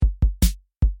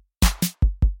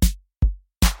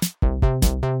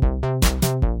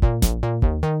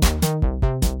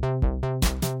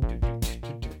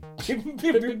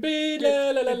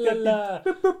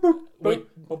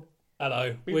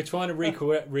Hello. We're trying to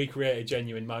recreate a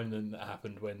genuine moment that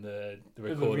happened when the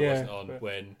recorder wasn't on.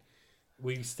 When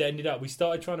we ended up, we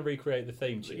started trying to recreate the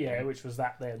theme tune. Yeah, which was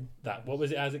that then. That, what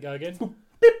was it? How's it go again?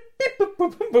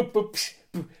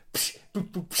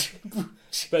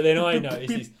 But then I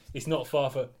noticed it's not far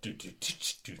for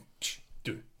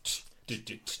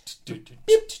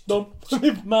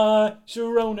my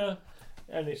Sharona.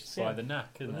 And it's by the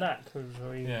Knack, isn't it? The Knack was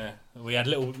yeah. We had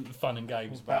little fun and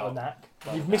games about the Knack.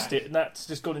 You've missed it, and that's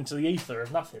just gone into the ether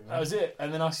of nothing. That was it.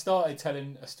 And then I started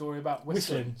telling a story about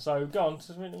whistling. So go on.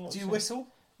 Do you whistle?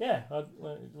 Yeah.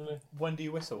 When do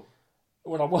you whistle?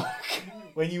 When I work.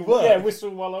 When you work? Yeah,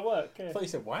 whistle while I work. Yeah. I thought you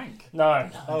said wank. No.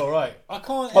 Oh, right. I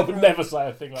can't. I would never say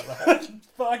a thing like that.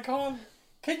 But I can't.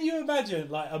 Can you imagine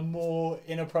like a more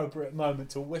inappropriate moment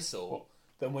to whistle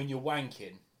than when you're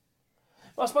wanking?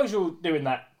 Well, I suppose you're doing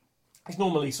that. It's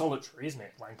normally solitary, isn't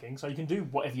it, wanking? So you can do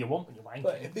whatever you want when you're wanking.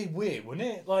 But it'd be weird, wouldn't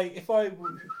it? Like if I.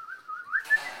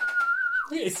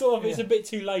 It's sort of. It's a bit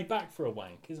too laid back for a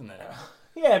wank, isn't it?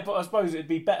 Yeah, but I suppose it'd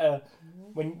be better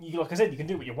when you, like I said, you can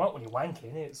do what you want when you're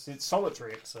wanking. It's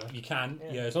solitary. You can,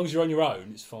 as long as you're on your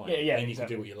own, it's fine. Yeah, and you can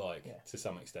do what you like to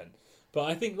some extent. But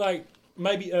I think like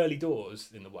maybe early doors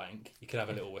in the wank, you could have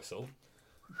a little whistle.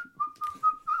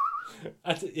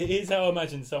 Here's how I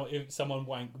imagine if someone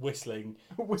whistling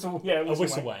a whistle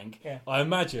wank. Yeah. I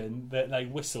imagine that they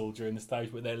whistle during the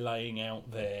stage where they're laying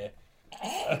out their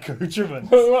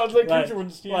accoutrements. What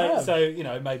accoutrements do you have? So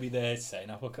maybe they're setting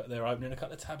up they're opening a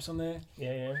couple of tabs on there.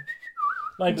 Yeah.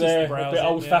 Maybe they're a bit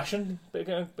old-fashioned, like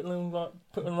putting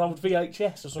an old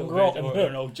VHS or some grot or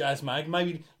an old jazz mag.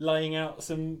 Maybe laying out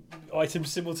some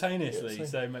items simultaneously.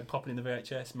 So popping in the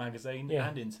VHS magazine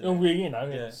and into. Oh,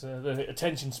 it's the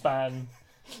attention span.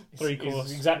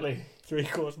 3-course, exactly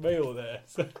 3-course meal there.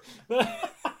 So,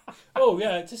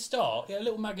 to start, a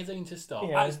little magazine to start.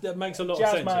 Yeah. That makes a lot jazz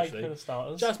of sense. Mag Actually, for the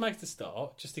starters. Jazz mag to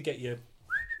start, just to get you,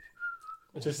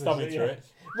 just thumbing through it.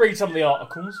 Read some of the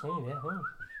articles. Oh yeah. Oh.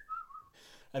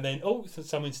 And then, so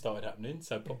something started happening.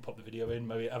 So pop the video in.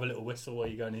 Maybe have a little whistle while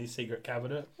you go in his secret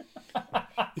cabinet.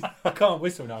 I can't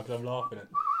whistle now because I'm laughing at.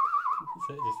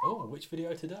 So just, which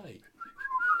video today?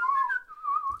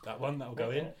 That one that'll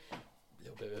go in. A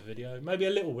little bit of a video, maybe a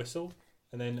little whistle,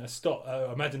 and then a stop.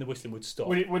 I imagine the whistling would stop.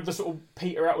 Would the sort of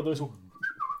peter out with the whistle?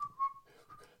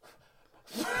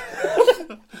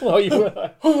 Well,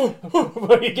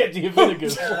 you get to your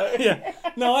vinegars. Yeah.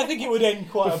 No, I think it would end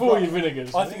quite before your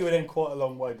vinegars. I think it would end quite a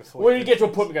long way before. When you get to a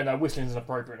point where you go, no, whistling's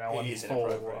inappropriate now. It is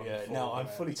inappropriate. Yeah. Now I'm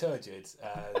fully turgid.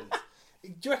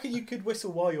 Do you reckon you could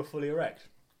whistle while you're fully erect?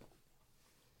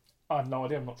 I have no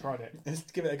idea. I've not tried it. Let's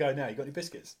give it a go now. You got any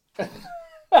biscuits?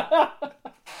 Are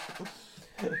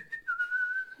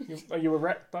you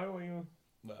erect though? Or you?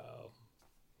 Well,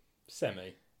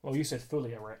 semi. Well, you said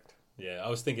fully erect. Yeah, I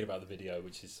was thinking about the video,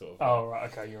 which is sort of... Oh,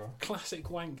 right, okay, you're right. Classic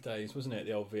wank days, wasn't it?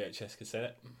 The old VHS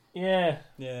cassette. Yeah.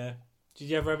 Yeah. Did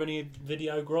you ever have any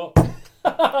video grot?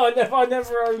 I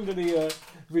never owned any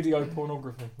video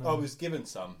pornography. No. I was given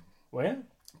some. Where?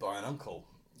 By an uncle.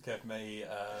 Gave me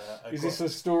Is this a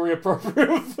story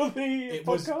appropriate for the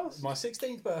podcast? Was my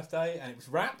 16th birthday, and it was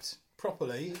wrapped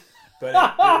properly, but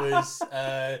it was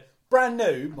brand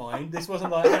new, mind. This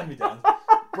wasn't like hand-me-downs.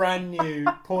 Brand new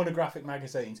pornographic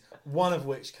magazines, one of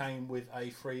which came with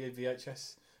a free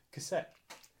VHS cassette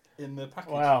in the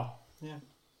package. Wow. Yeah.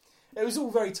 It was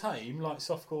all very tame, like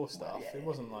softcore stuff. Yeah. It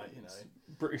wasn't like,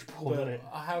 British porn, isn't it?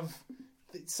 I have...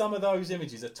 Some of those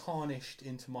images are tarnished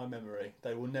into my memory.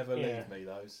 They will never leave me,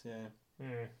 those. Yeah.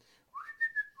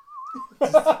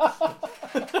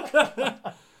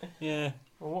 Yeah.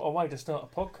 Well, what a way to start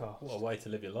a podcast. What a way to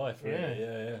live your life, really.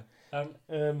 Yeah.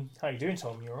 How you doing,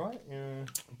 Tom? You alright? Yeah.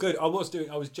 Good. I was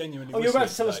genuinely whistling. You're about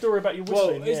to tell a story about your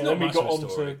whistling. Well, it's not then we much got of a on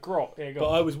story. to grot. Yeah, but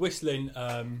I was whistling...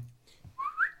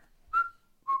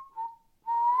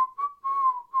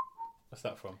 What's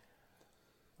that from?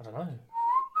 I don't know.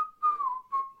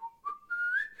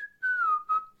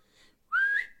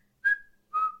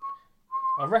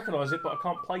 I recognise it, but I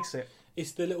can't place it.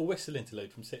 It's the little whistle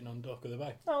interlude from Sitting on the Dock of the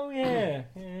Bay. Oh, yeah.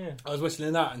 Yeah. I was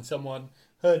whistling that, and someone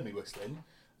heard me whistling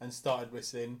and started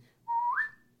whistling.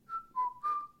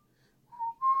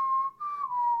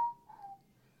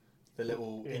 The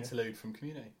little interlude from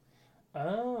Community.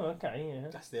 Oh, okay, yeah.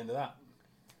 That's the end of that.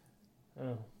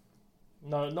 Oh.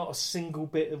 No, not a single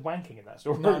bit of wanking in that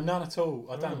story. No, none at all.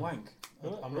 I don't Oh. wank.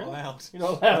 Oh, I'm really? not allowed. You're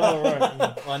not allowed. All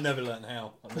right. I never learnt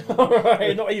how. I never- All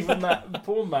right. Not even that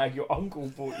porn mag your uncle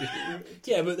bought you.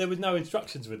 Yeah, but there was no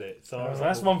instructions with it. So I was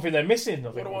That's like, one thing they're missing. I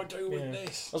what think. do I do with Yeah.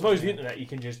 this? I suppose the internet you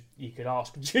could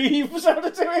ask Jeeves how to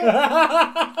do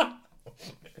it.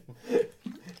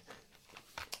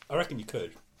 I reckon you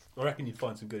could. I reckon you'd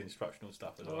find some good instructional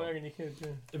stuff as I well. reckon you could. Yeah.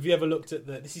 Have you ever looked at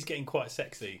the... This is getting quite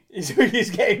sexy. He's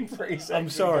getting pretty sexy. I'm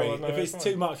sorry. Go on, no, if it's fine.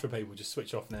 too much for people, just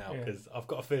switch off now, Yeah. because I've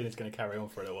got a feeling it's going to carry on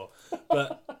for a little while.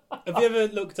 But have you ever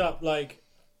looked up, like...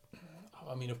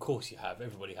 I mean, of course you have.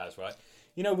 Everybody has, right?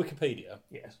 You know Wikipedia?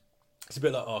 Yes. It's a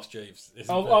bit like Ask Jeeves. It's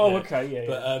a Oh, bit- oh, yeah. okay, yeah.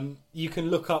 But you can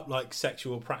look up, like,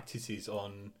 sexual practices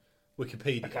on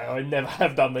Wikipedia. okay, I never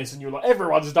have done this, and you're like,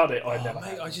 everyone's done it. I Oh, never mate,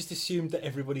 have. I just assumed that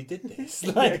everybody did this.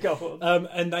 Yeah, Like, go on.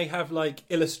 and they have, like,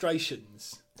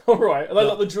 illustrations. All right, are they but-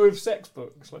 like the Drew of sex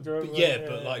books? Like Drew of,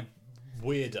 But like,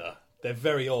 weirder. They're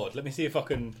very odd. Let me see if I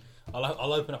can...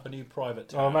 I'll open up a new private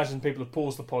tab. I imagine people have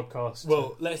paused the podcast.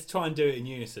 Well, let's try and do it in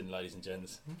unison, ladies and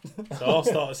gents. So I'll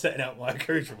start setting out my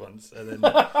accoutrements, and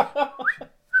then.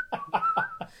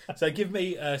 So give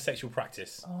me sexual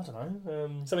practice. I don't know.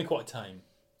 Something quite tame.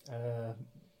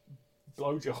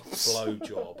 Blowjobs.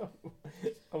 Blowjob.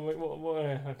 I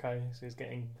mean, okay, so he's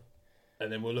getting. And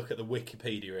then we'll look at the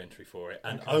Wikipedia entry for it,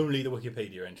 and Okay. only the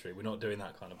Wikipedia entry. We're not doing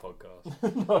that kind of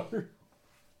podcast. No.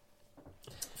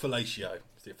 Fellatio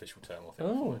is the official term, I think.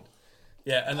 Oh.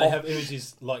 Yeah, and they have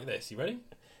images like this. You ready?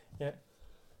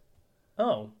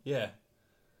 Oh. Yeah.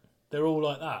 They're all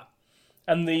like that.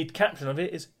 And the caption of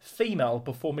it is female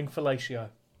performing fellatio.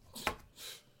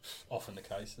 Often the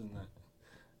case, isn't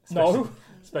it? No.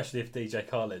 Especially if DJ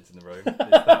Khaled's in the room. It's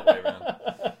that way around.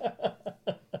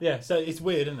 Yeah, so it's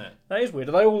weird, isn't it? That is weird.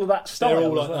 Are they all of that style? They're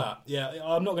all as like well? that. Yeah,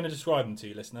 I'm not going to describe them to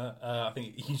you, listener. I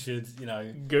think you should,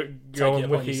 Go take on it upon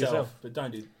wiki yourself. But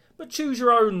don't do... But choose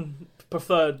your own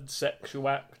preferred sexual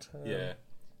act. Yeah.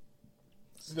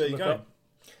 So there you look go. up.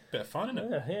 Bit of fun,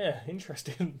 isn't it? Yeah,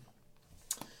 interesting.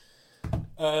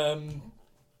 What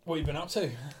have you been up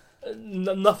to?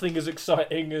 Nothing as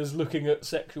exciting as looking at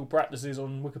sexual practices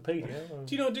on Wikipedia.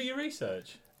 Do you not do your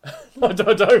research? I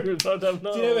don't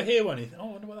know. Do you ever hear one? You think, oh,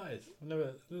 I wonder what that is. I've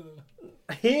never...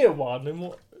 hear one? In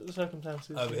what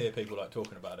circumstances? Over here, people like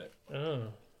talking about it. Oh.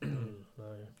 No.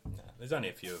 Nah, there's only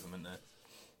a few of them, isn't there?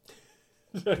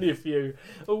 There's only a few.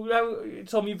 Oh, now,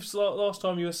 Tom, last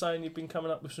time you were saying you've been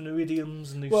coming up with some new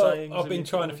idioms and new sayings. I've Have been you-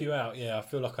 trying a few out. Yeah, I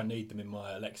feel like I need them in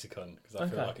my lexicon because I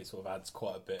feel Okay. like it sort of adds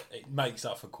quite a bit. It makes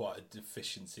up for quite a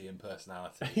deficiency in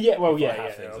personality. Yeah, well, If I yeah, have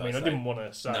yeah. things I like mean, I say. didn't want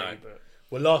to say, No. but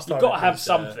Well, last time you've got to it have was,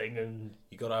 something, and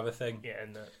You got to have a thing. yeah,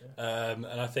 and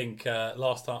And I think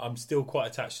last time I'm still quite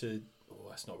attached to. Oh,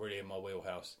 that's not really in my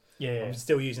wheelhouse. yeah. I'm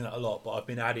still using that a lot, but I've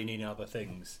been adding in other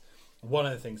things. One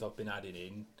of the things I've been adding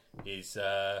in is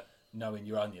knowing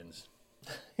your onions.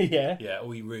 yeah. Yeah,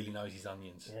 all he really knows is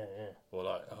onions. Yeah, yeah. Or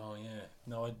like, oh yeah,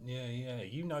 no, yeah,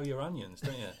 you know your onions,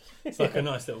 don't you? It's like a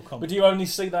nice little But compliment. do you only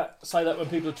say that when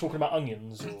people are talking about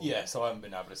onions? Or... Yeah, so I haven't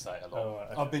been able to say it a lot. Oh,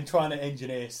 right, okay. I've been trying to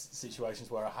engineer situations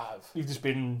where I have. You've just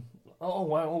been, oh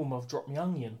wow, I've dropped my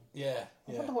onion. Yeah,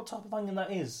 I yeah. wonder what type of onion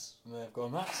that is. And they've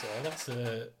gone,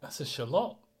 that's a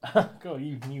shallot. God,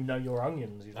 you know your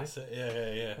onions. You That's it.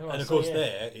 Yeah. Oh, And of so, course, yeah.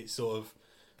 there it's sort of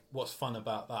what's fun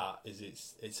about that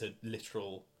is it's a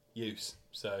literal use.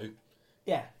 So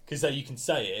yeah. because you can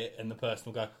say it and the person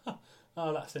will go,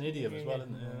 oh, that's an idiom as well,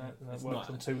 isn't it? That It's works not-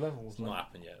 on two levels. It's not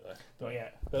happened yet though. Not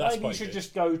yet. But that's Maybe you quite should good.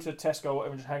 just go to Tesco or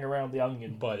whatever and just hang around the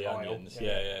onion. Buy the aisle. onions.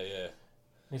 Yeah.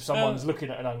 If someone's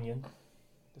looking at an onion,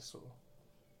 just sort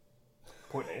of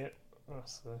point at it.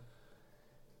 That's a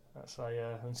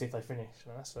and see if they finish.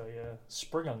 That's a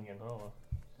spring onion. Oh,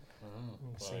 Well,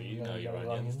 see, you know your young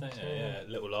onions, onions, don't you? yeah. Yeah,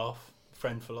 little laugh,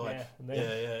 friend for life. and then,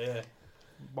 Yeah.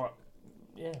 Might,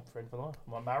 friend for life.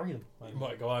 Might marry them. You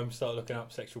might go home and start looking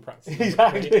up sexual practices.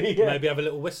 Exactly, yeah. Maybe have a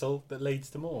little whistle that leads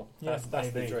to more. Yeah, That's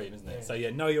the maybe. dream, isn't it? Yeah. So yeah,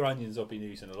 know your onions. I've been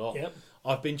using a lot. Yep.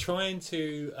 I've been trying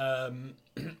to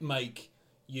make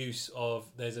use of.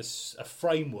 There's a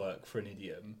framework for an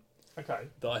idiom Okay.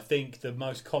 that I think the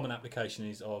most common application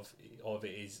is of it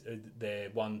is they're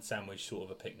one sandwich sort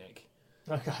of a picnic.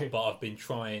 Okay. But I've been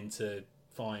trying to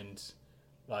find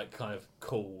like kind of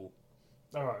cool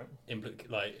All right.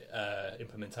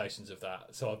 implementations of that.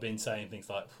 So I've been saying things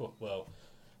like, well,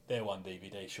 they're one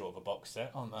DVD short of a box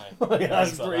set, aren't they? Yeah, that's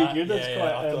Things like pretty that. good. That's yeah,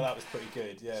 quite, I thought that was pretty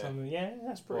good. Yeah. Yeah,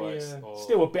 that's pretty. Or-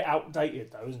 Still a bit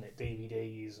outdated though, isn't it?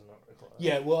 DVDs and that.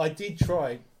 Yeah. Well, I did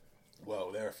try.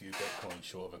 Well, there are a few Bitcoin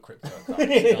short of a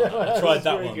cryptocurrency. Yeah, I tried that's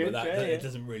that very one, good, but yeah, it yeah.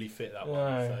 doesn't really fit that No,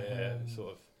 one. So yeah, yeah.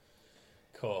 sort of.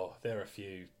 Cool. There are a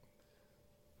few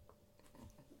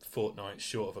fortnights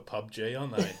short of a PUBG,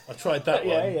 aren't they? I tried that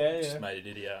one. Just made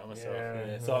an idiot out of myself.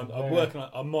 So I'm working on.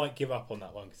 I might give up on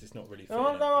that one because it's not really.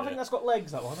 I think that's got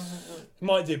legs. That one.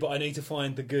 Might do, but I need to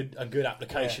find a good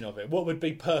application of it. What would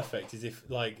be perfect is if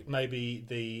like maybe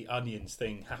the onions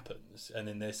thing happens, and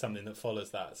then there's something that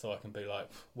follows that, so I can be like,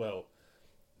 well,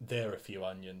 there are a few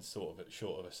onions sort of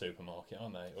short of a supermarket,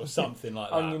 aren't they, or something like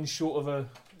that. Onions short of a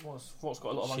what's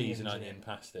got a lot of onions. Cheese and onion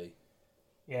pasty.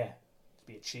 Yeah.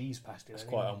 Be a cheese pasty. It's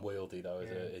quite unwieldy though as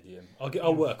an idiom.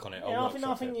 I'll work on it. I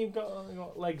think you've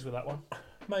got legs with that one.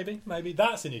 Maybe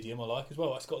that's an idiom I like as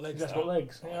well. It's got legs. Got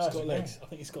legs. Yeah, it's got legs. I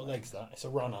think it's got legs. That it's a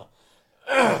runner.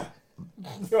 Right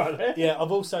there. Yeah,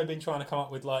 I've also been trying to come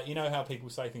up with like how people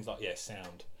say things like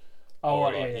sound. Oh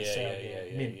or right, like,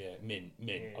 mint. Mint.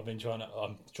 Yeah. I'm trying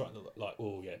to like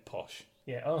posh.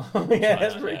 Yeah. Oh yeah,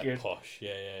 that's pretty good. Posh.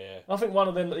 Yeah. I think one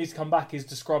of them that needs to come back is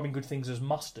describing good things as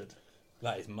mustard.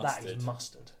 That is mustard. That is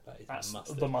mustard. That's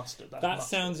mustard. The mustard. That mustard.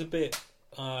 Sounds a bit.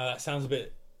 That sounds a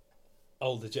bit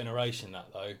older generation.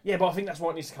 That though. Yeah, but I think that's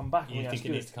what needs to come back. You think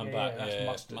it needs to come back?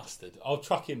 Yeah, mustard. I'll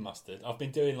truck in mustard. I've been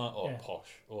doing like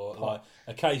posh or like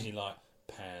occasionally like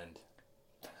panned.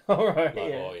 All right.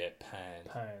 Like, Panned.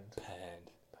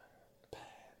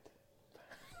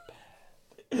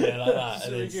 Yeah, like that.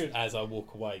 And really as I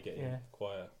walk away, getting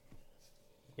quieter.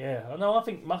 Yeah, no, I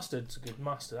think mustard's a good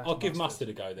mustard. I'll give mustard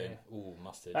a go then. Yeah. Ooh,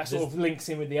 mustard. That sort of links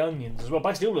in with the onions as well.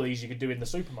 Basically, all of these you could do in the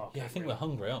supermarket. Yeah, I think we're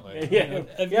hungry, aren't we? Yeah,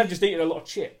 you have just eaten a lot of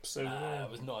chips. So,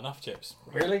 it was not enough chips.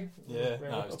 Really? Yeah,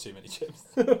 no, it was too many chips.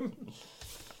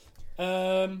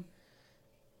 And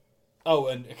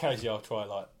occasionally I'll try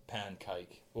like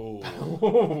pancake. Ooh.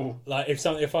 Like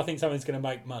if I think something's going to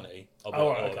make money, I'll be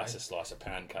like, that's a slice of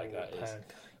pancake. That is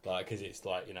like because it's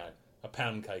like a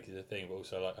pound cake is a thing, but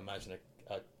also like imagine a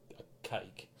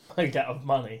cake made out of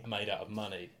money. And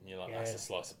you're like, that's a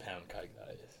slice of pound cake.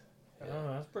 That is. Yeah.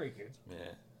 Oh, that's pretty good.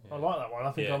 Yeah. I like that one.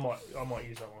 I think I might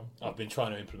use that one. I've been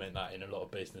trying to implement that in a lot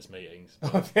of business meetings.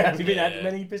 Have you been at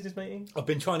many business meetings? I've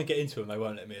been trying to get into them. They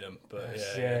won't let me in them. But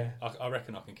I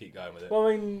reckon I can keep going with it. Well,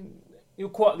 I mean, you're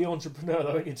quite the entrepreneur,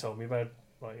 though. You told me about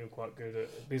like you're quite good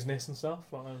at business and stuff.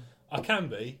 Like, I can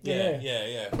be.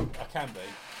 Yeah. I can be.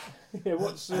 Yeah.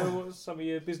 What's some of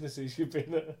your businesses you've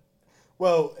been at?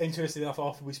 Well, interestingly enough,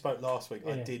 after we spoke last week,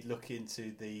 I did look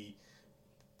into the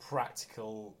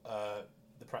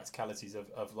practicalities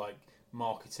of like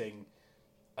marketing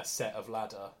a set of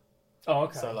ladder. Oh,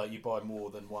 okay. So like you buy more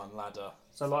than one ladder.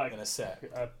 So like in a set,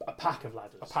 a pack of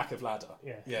ladders. A pack of ladder.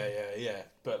 Yeah.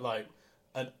 But like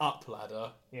an up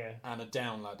ladder. Yeah. And a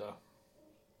down ladder.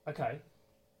 Okay.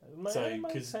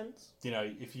 Makes sense.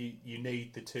 If you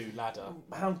need the two ladder.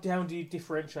 How do you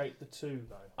differentiate the two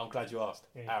though? I'm glad you asked.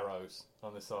 Yeah. Arrows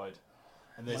on the side,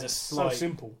 and there's so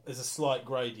simple. There's a slight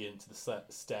gradient to the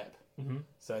step. Mm-hmm.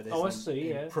 So there's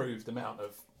improved amount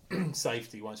of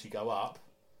safety once you go up,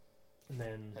 and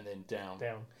then down.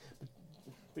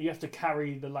 But you have to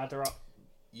carry the ladder up.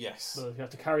 Yes. So you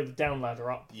have to carry the down ladder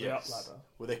up. Yes. The up ladder.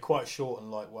 Well, they're quite short and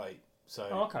lightweight,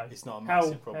 so it's not a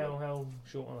massive problem. How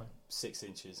short are they? 6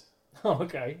 inches. Oh,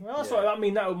 okay. Well, that's right. I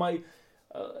mean, that would make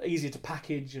easier to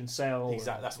package and sell.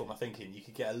 Exactly. That's what I'm thinking. You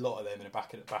could get a lot of them in the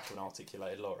back of an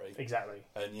articulated lorry. Exactly.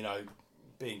 And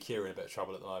B&Q are in a bit of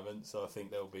trouble at the moment, so I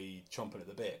think they'll be chomping at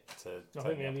the bit to.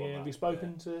 Have you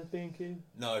spoken to B&Q?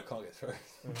 No, I can't get through.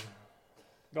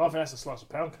 I think that's a slice of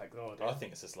pound cake, though. I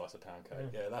think it's a slice of pound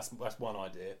cake. Yeah, that's one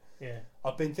idea. Yeah.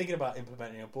 I've been thinking about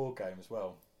implementing a board game as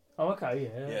well. Oh,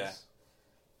 okay. Yeah.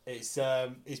 It's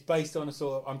based on a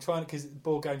sort of. I'm trying because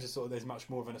board games are sort of. There's much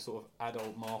more of a sort of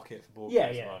adult market for board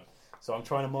games. Right? So I'm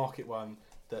trying to market one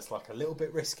that's like a little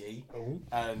bit risky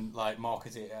and like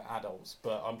market it at adults,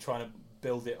 but I'm trying to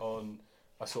build it on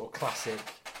a sort of classic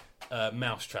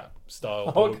mousetrap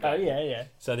style. Okay, yeah.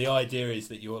 So the idea is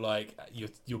that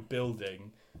you're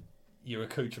building your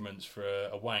accoutrements for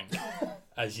a wank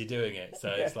as you're doing it. So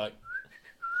it's like,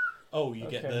 you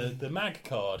get the mag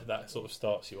card that sort of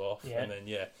starts you off, and then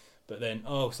but then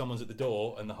someone's at the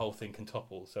door and the whole thing can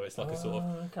topple. So it's like a sort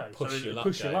of push your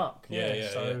luck. Yeah.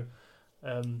 So,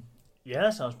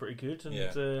 that sounds pretty good.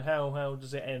 And how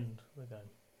does it end the game?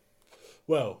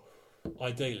 Well,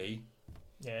 ideally,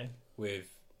 with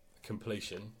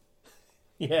completion.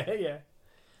 Yeah.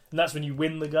 And that's when you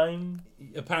win the game?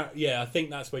 Apparently, I think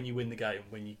that's when you win the game,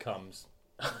 when you comes.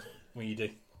 When you do.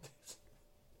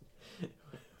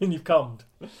 When you've cummed.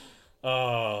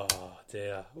 Oh,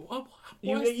 dear.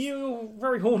 You're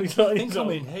very horny. I think I'm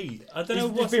in heat. I don't know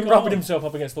what's been rubbing himself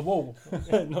up against the wall.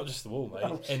 Not just the wall,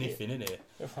 mate. Anything in here.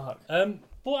 Oh, fuck.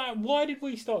 Why did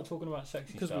we start talking about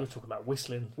sexy stuff? Because we were talking about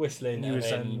whistling. Whistling and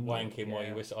then wanking while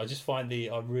you whistle. I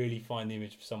really find the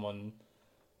image of someone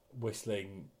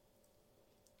whistling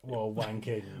while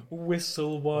wanking.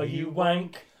 Whistle while you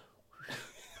wank.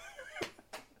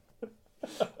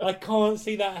 I can't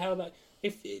see that how that.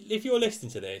 If you're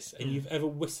listening to this and you've ever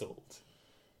whistled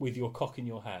with your cock in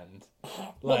your hand,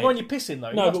 Not when you're pissing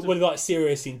though. no, but with like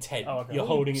serious intent, Oh, okay. you're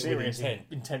holding it with Serious intent.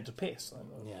 Intent to piss.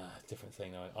 Yeah, different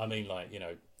thing. I mean, like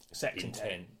Sex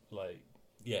intent. Like,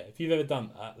 yeah. If you've ever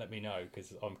done that, let me know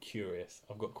because I'm curious.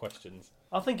 I've got questions.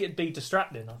 I think it'd be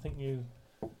distracting. I think you.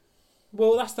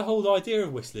 Well, that's the whole idea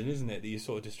of whistling, isn't it? That you're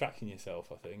sort of distracting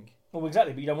yourself. I think. Well,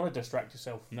 exactly, but you don't want to distract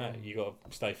yourself. No, you got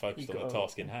to stay focused on the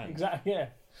task in hand. Exactly. Yeah.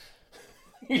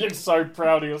 You look so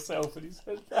proud of yourself when you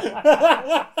said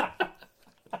that.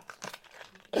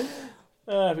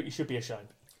 But you should be ashamed.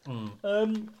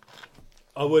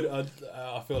 I would.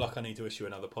 I feel like I need to issue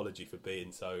another apology for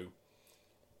being so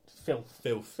Filth.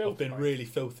 I've been mate. really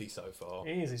filthy so far.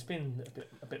 It is. It's been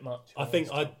a bit much. I think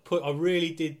I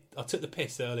really did. I took the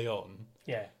piss early on.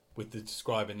 Yeah. With the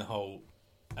describing the whole,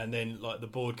 and then like the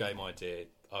board game idea.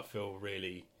 I feel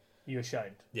really. You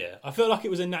ashamed? Yeah, I feel like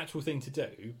it was a natural thing to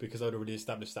do because I'd already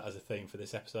established that as a thing for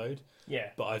this episode. Yeah.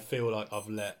 But I feel like I've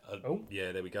let.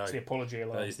 Yeah, there we go. It's the apology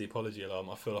alarm. That is the apology alarm.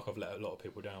 I feel like I've let a lot of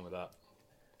people down with that.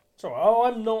 It's alright. Oh,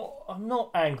 I'm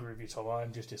not angry with you, Tom.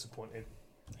 I'm just disappointed.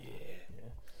 Yeah.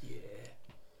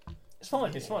 It's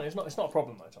fine. It's fine. It's not a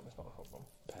problem though, Tom. It's not a problem.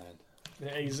 Pan.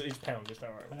 Yeah, he's pound. Just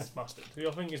alright. It's mustard. I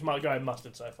think it's going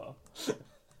mustard so far.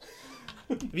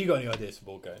 Have you got any ideas for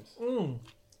board games?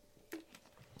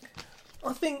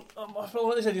 I think, like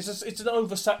I said, it's an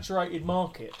oversaturated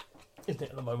market, isn't it,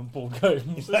 at the moment, board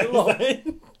games? There's a lot.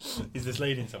 Is this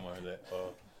leading somewhere, is it? Or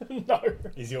No.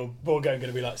 is your board game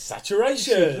going to be like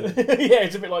saturation? Yeah,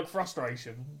 it's a bit like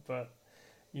frustration, but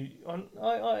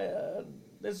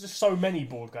there's just so many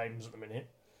board games at the minute.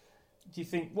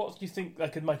 What do you think they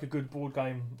could make a good board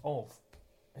game of?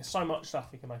 There's so much stuff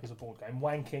you can make as a board game.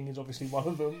 Wanking is obviously one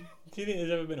of them. Do you think there's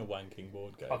ever been a wanking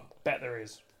board game? I bet there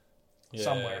is. Yeah.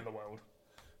 Somewhere in the world.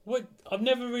 I've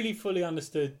never really fully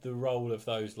understood the role of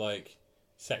those like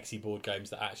sexy board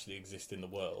games that actually exist in the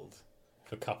world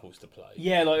for couples to play.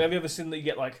 Yeah, like have you ever seen that you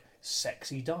get like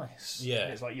sexy dice? Yeah.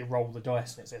 And it's like you roll the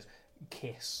dice and it says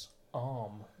kiss,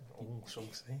 arm, all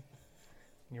saucy. And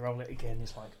you roll it again,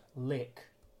 it's like lick,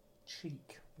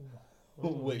 cheek. Ooh,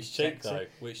 Which cheek sexy. though?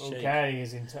 Which cheek? Okay,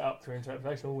 is up for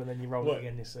interpretation. And then you roll it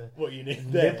again. It's a what you need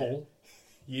nibble.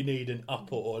 You need an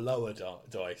upper or lower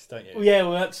dice, don't you? Well, yeah,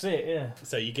 well that's it. Yeah.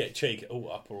 So you get cheek,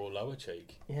 upper or lower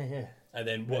cheek. Yeah. And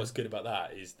then what's good about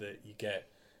that is that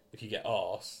if you get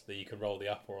arse, that you can roll the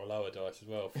upper or lower dice as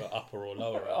well for upper or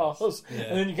lower arse. Yeah.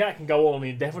 And then you can go on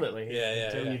indefinitely. Yeah.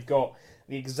 Until you've got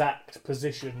the exact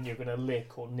position you're going to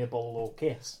lick or nibble or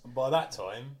kiss. And by that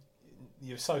time,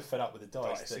 you're so fed up with the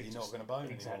dice that you're not going to bone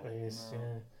exactly anymore.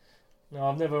 Yeah. No,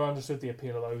 I've never understood the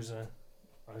appeal of those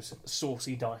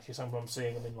saucy dice. Sometimes I'm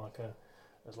seeing them in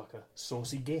as like a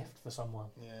saucy gift for someone.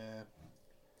 Yeah.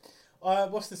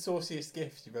 What's the sauciest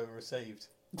gift you've ever received?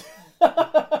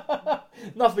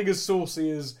 Nothing as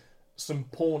saucy as some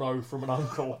porno from an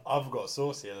uncle. I've got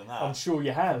saucier than that. I'm sure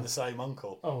you have. From the same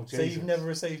uncle. Oh, Jesus. So you've never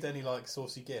received any like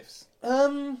saucy gifts?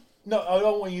 No, I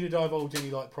don't want you to divulge any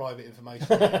like private information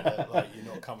that like you're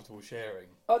not comfortable sharing.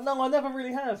 No, I never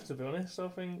really have, to be honest. I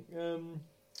think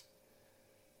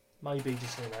maybe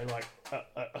just like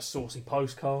a saucy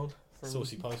postcard.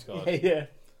 Saucy postcard. Yeah.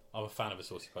 I'm a fan of a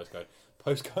saucy postcode.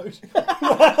 Postcode?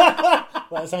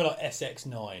 Like something like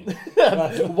SX9.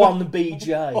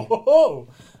 1BJ.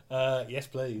 Oh, yes,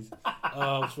 please.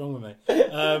 What's wrong with me?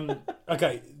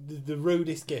 Okay, the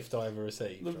rudest gift I ever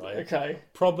received, right? Okay.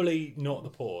 Probably not the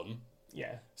porn.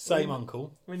 Yeah. Same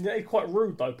uncle. I mean, they're quite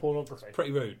rude, though, pornography.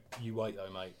 Pretty rude. You wait, though,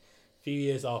 mate. A few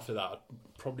years after that, I'd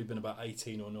probably been about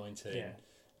 18 or 19, Yeah.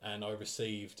 and I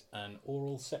received an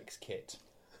oral sex kit.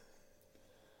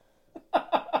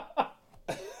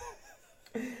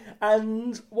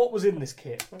 And what was in this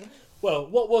kit? Well,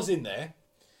 what was in there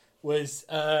was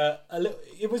a little.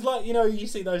 It was like, you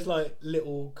see those like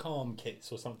little calm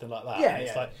kits or something like that. Yeah, and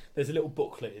it's yeah. like there's a little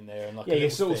booklet in there and like Yeah, a you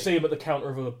little sort of thing. see them at the counter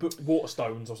of a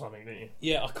Waterstones or something, don't you?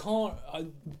 Yeah, I can't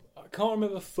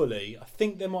remember fully. I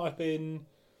think there might have been.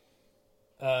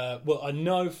 Well, I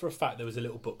know for a fact there was a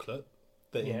little booklet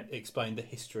that explained the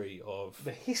history of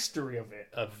The history of it.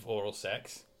 oral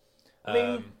sex. I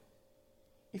mean,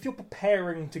 if you're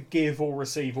preparing to give or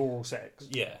receive oral sex,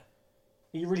 yeah.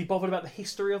 are you really bothered about the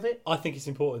history of it? I think it's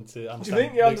important to understand. Do you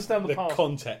think you understand the path?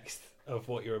 context of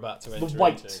what you're about to enter The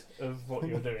weight into. of what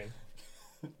you're doing.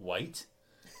 Weight,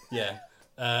 yeah.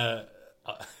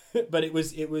 But it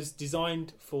was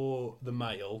designed for the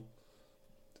male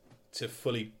to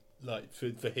fully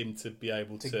for him to be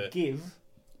able to give.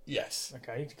 Yes.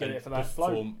 Okay, to get And it for that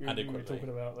perform bloke you were adequately. talking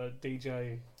about, the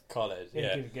DJ. Khaled,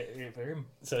 Yeah, yeah. get it for him.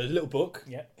 So there's a little book,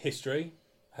 Yeah. history,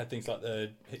 had things like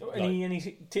the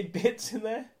Any tidbits in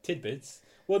there? tidbits.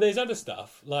 Well, there's other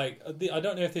stuff. Like, I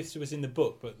don't know if this was in the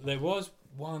book, but there was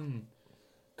one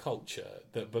culture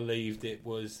that believed it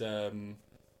was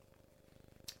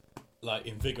like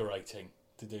invigorating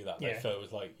to do that. They Yeah. felt it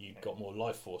was like you got more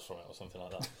life force from it or something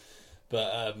like that.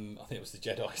 But I think it was the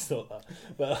Jedi thought that.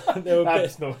 But there were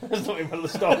bits. That's not even the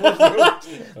Star Wars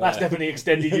film. That's definitely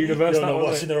extended universe. You're that not wasn't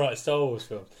watching it? the right Star Wars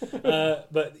film.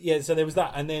 But yeah, so there was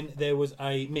that, and then there was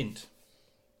a mint.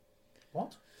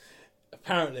 What?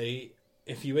 Apparently,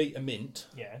 if you eat a mint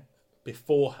Yeah.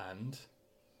 beforehand,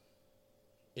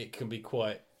 it can be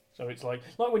quite So it's like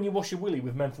when you wash your willy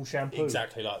with menthol shampoo.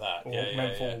 exactly like that. Or Yeah,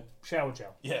 menthol shower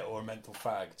gel. yeah, or a mental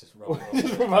fag, just rub it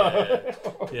Just on.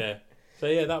 rub Yeah. So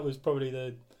yeah, that was probably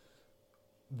the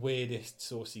weirdest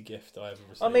saucy gift I ever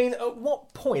received. I mean, at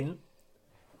what point,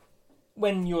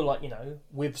 when you're like,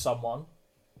 with someone,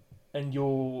 and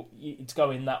it's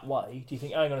going that way, do you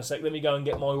think, hang on a sec, let me go and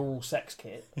get my oral sex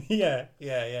kit? yeah.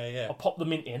 I'll pop the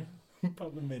mint in.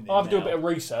 Pop them in I'll have to do a now. bit of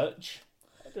research.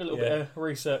 Do a little Yeah. bit of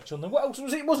research on them. What else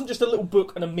was it? It wasn't just a little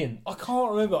book and a mint. I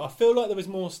can't remember. I feel like there was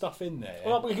more stuff in there.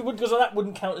 Well, because that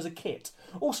wouldn't count as a kit.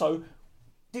 Also,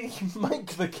 did he make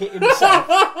the kit himself,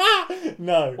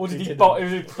 No, or did he didn't. buy? It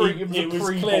was It was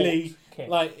pre-bought clearly kit.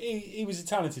 like he was a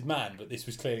talented man, but this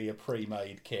was clearly a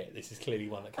pre-made kit. This is clearly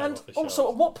one that came And off the also,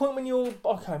 shelves. at what point when you're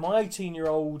my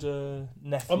 18-year-old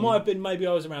nephew? I might have been. Maybe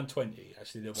I was around 20.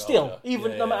 Actually, a little bit Still, older.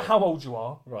 even Yeah, no matter yeah. how old you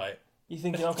are, Right. you're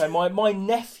thinking, okay, my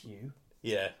nephew.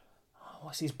 Yeah.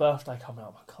 What's his birthday coming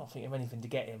up? I can't think of anything to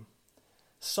get him.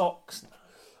 Socks? No,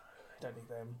 I don't need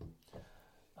them.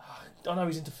 I know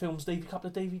he's into films. A couple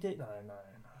of DVD? No.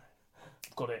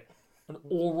 Got it. An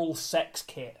oral sex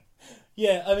kit.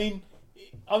 Yeah. I mean,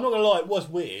 I'm not gonna lie. It was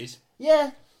weird.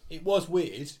 Yeah. It was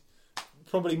weird.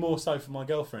 Probably more so for my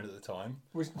girlfriend at the time.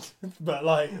 Was But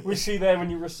like, she there when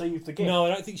you received the gift? no, I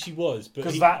don't think she was. But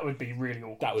Because that would be really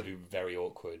awkward. that would be very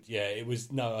awkward. Yeah. It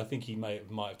was. No, I think he might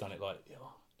have done it like.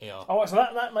 Yeah. Oh, so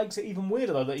that makes it even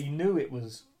weirder though that he knew it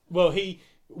was. Well,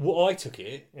 what I took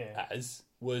it Yeah. as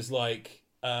was like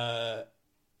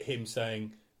him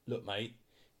saying, "Look, mate,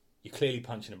 you're clearly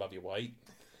punching above your weight.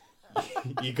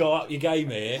 You got up your game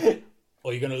here,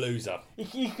 or you're going to lose her."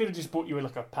 He could have just bought you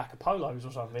like a pack of polos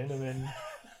or something, and then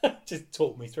Just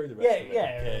talk me through the rest of it.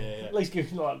 yeah. At least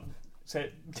give you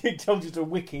he told you to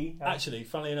wiki. Actually,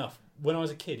 funnily enough, when I was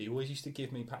a kid, he always used to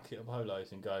give me packet of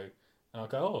polos and go. And I'll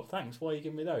go, "Oh, thanks. Why are you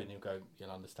giving me those?" And he'll go,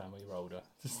 "You'll understand when you're older."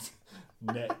 Just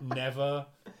never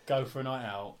go for a night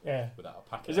out Yeah. without a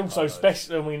packet. It's of also polos.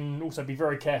 special. I mean, also be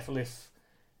very careful if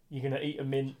you're going to eat a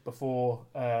mint before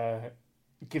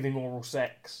giving oral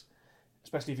sex,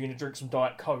 especially if you're going to drink some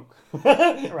Diet Coke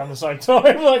around the same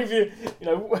time. Like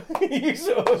if you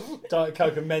sort of Diet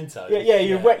Coke and Mentos.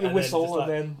 you wet your and whistle just like,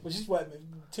 and then well, just wet me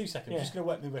 2 seconds. Yeah. Just gonna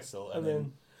wet my whistle and, and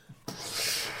then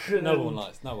no then one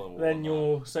likes. No one. Will then want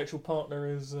your sexual partner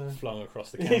is that. Flung across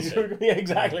the county. yeah,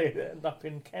 exactly. End up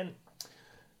in Kent.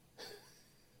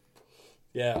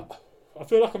 Yeah, I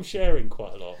feel like I'm sharing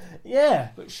quite a lot. Yeah,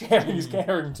 but sharing is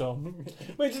caring, Tom.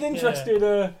 Which is interesting.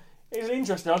 It's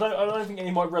interesting. I don't think any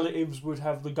of my relatives would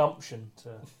have the gumption to,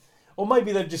 or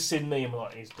maybe they've just seen me and were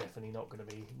like, he's definitely not going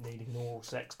to be needing an oral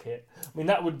sex kit. I mean,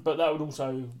 that would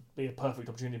also be a perfect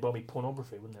opportunity to buy me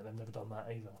pornography, wouldn't it? They've never done that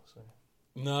either. So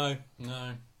No,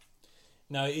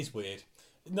 it is weird.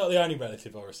 Not the only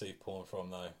relative I received porn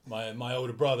from though. My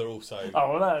older brother also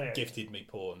gifted me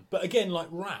porn, but again, like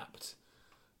wrapped.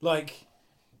 Like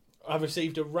I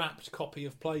received a wrapped copy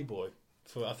of Playboy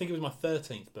for I think it was my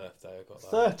 13th birthday. I got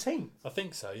that. 13th. I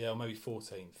think so. Yeah, or maybe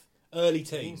 14th. Early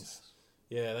teens. Jesus.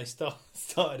 Yeah, they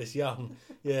started us young.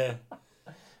 Yeah.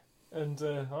 And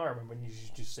I remember when you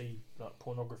used to just see like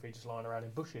pornography just lying around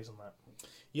in bushes and that.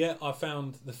 Yeah, I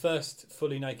found the first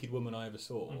fully naked woman I ever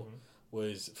saw Mm-hmm.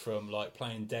 was from like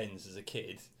playing dens as a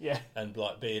kid Yeah. and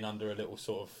like being under a little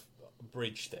sort of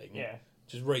bridge thing. Yeah.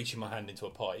 Just reaching my hand into a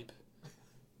pipe,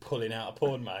 pulling out a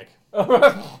porn mag.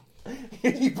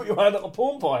 You put your hand up the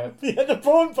porn pipe. Yeah, the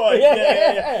porn pipe.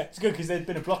 Yeah. It's good because there'd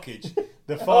been a blockage.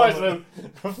 The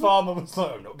Oh, farmer was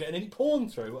like, "I'm not getting any porn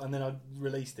through," and then I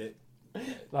released it.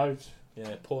 Loads.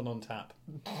 Yeah, porn on tap.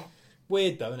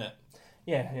 Weird though, isn't it?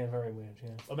 Yeah, very weird.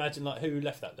 Yeah. Imagine like who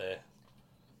left that there.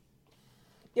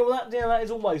 Yeah, well, that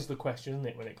is always the question, isn't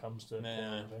it, when it comes to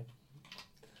pornography?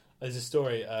 There's a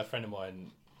story. A friend of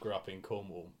mine grew up in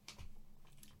Cornwall,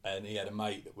 and he had a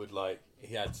mate that would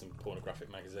he had some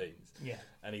pornographic magazines, Yeah.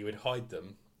 and he would hide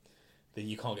them. That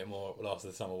you can't get more last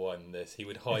of the summer wine than this. He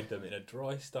would hide them in a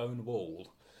dry stone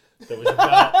wall There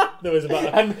was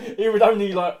about and he would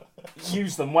only like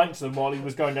use them, wank them while he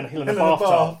was going down a hill in a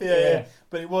bathtub. Yeah.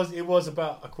 But it was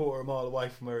about a quarter of a mile away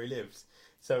from where he lives.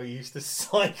 So he used to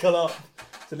cycle up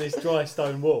to this dry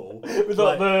stone wall. It was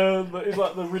like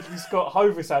the Ridley Scott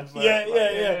Hovis advert.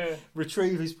 Yeah.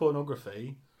 Retrieve his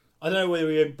pornography. I don't know whether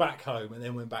he went back home and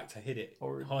then went back to hit it.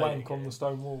 Or hide wank it on the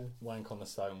stone wall. Wank on the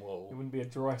stone wall. It wouldn't be a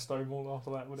dry stone wall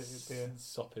after that, would it? It'd be a...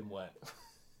 Sopping wet.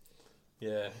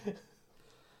 Yeah.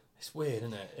 It's weird,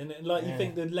 isn't it? And like you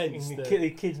think the lengths... The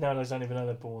kids nowadays don't even know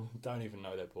they're born. Don't even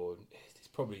know they're born.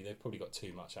 They've probably got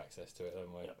too much access to it,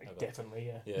 haven't we?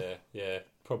 Definitely, yeah. Yeah,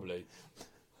 probably.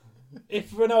 If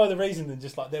for no other reason than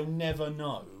just like they'll never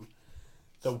know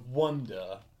the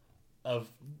wonder of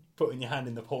putting your hand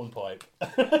in the porn pipe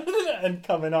and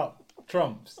coming up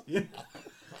trumps.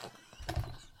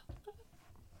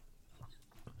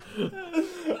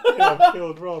 I've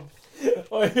killed Rob.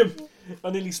 I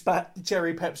nearly spat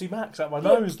Cherry Pepsi Max out my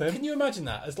nose then. Can you imagine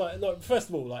that? As like first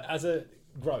of all, like as a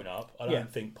grown up, I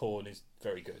don't think porn is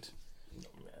very good.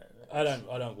 I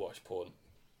don't watch porn.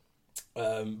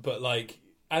 But like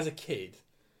as a kid,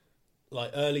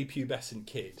 like early pubescent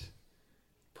kid,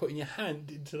 putting your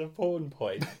hand into the porn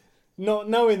pipe, not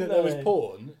knowing that there was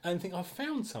porn, and think I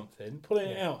found something, pulling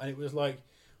it out, and it was like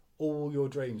all your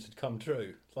dreams had come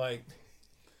true. Like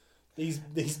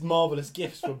these marvellous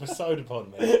gifts were bestowed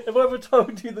upon me. Have I ever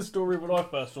told you the story when I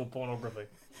first saw pornography?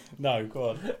 No, go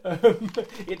on.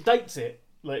 It dates it.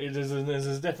 Like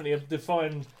there's definitely a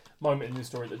defined moment in this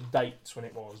story that dates when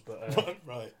it was. But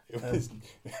right,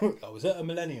 I was at a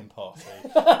millennium party.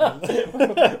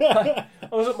 I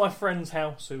was at my friend's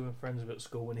house, who were friends of at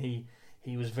school, and he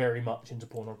was very much into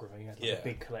pornography. He had like a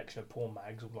big collection of porn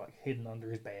mags, like hidden under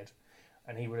his bed,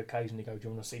 and he would occasionally go, "Do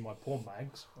you want to see my porn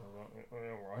mags?" All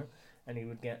right, and he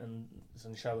would get and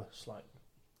show us like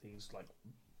these like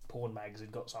porn mags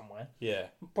he'd got somewhere. Yeah,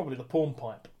 probably the porn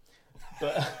pipe,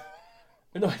 but.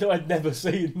 I'd never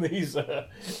seen these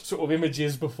sort of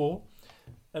images before,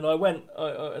 and I went.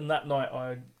 And that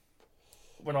night,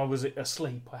 when I was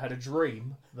asleep, I had a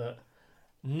dream that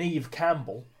Neve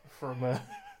Campbell from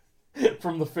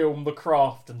the film The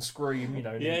Craft and Scream,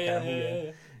 Neve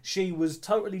Campbell. She was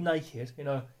totally naked in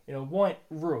a white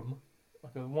room,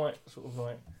 like a white sort of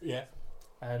like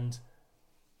and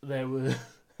there was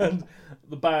and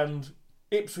the band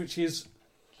Ipswich's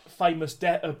famous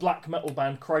black metal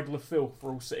band Cradle of Filth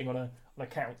were all sitting on a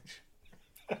couch.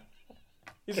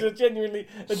 It's genuinely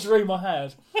a dream I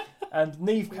had. And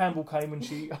Neve Campbell came and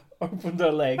she opened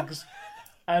her legs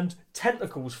and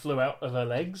tentacles flew out of her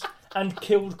legs and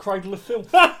killed Cradle of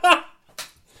Filth.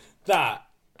 That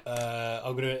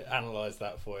I'm going to analyse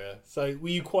that for you. So were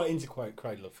you quite into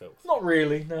Cradle of Filth? Not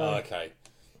really, no. Oh, okay.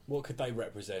 What could they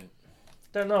represent?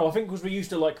 Don't know. I think because we used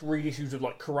to like read issues of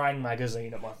like Kerrang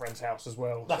magazine at my friend's house as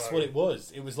well. That's what it was.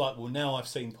 It was like, well, now I've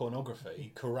seen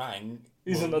pornography. Kerrang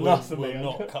isn't enough for will me.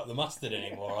 Not cut the mustard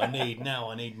anymore. I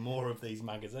need more of these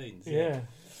magazines. Yeah.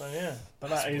 So but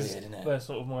that's that is weird, the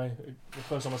sort of the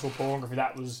first time I saw pornography.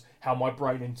 That was how my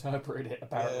brain interpreted it.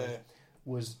 Apparently,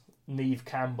 was Neve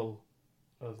Campbell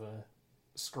of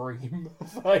Scream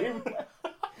fame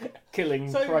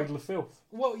killing Cradle of Filth.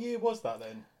 What year was that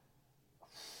then?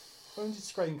 When did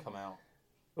Scream come out?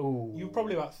 Oh, you were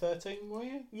probably about 13, were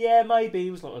you? Yeah, maybe.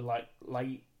 It was like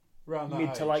late,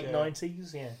 mid to late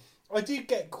 90s. Yeah, I do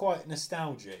get quite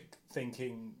nostalgic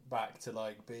thinking back to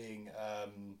like being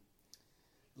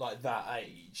like that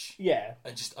age. Yeah,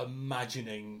 and just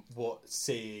imagining what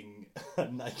seeing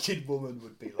a naked woman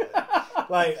would be like.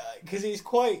 Like, because it's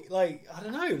quite like I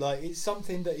don't know. Like, it's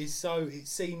something that is so. It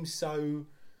seems so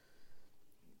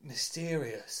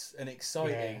mysterious and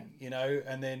exciting,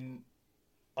 and then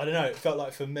I don't know, it felt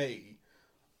like for me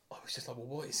I was just like, well,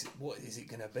 what is it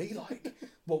going to be like?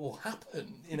 What will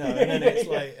happen? And then it's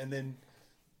like, and then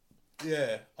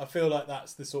I feel like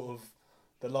that's the sort of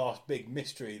the last big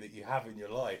mystery that you have in your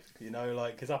life,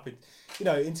 like, because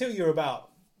until you're about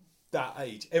that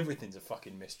age, everything's a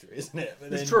fucking mystery, isn't it?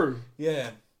 But it's true. Yeah,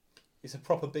 it's a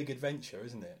proper big adventure,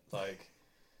 isn't it? Like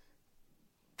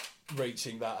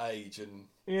reaching that age and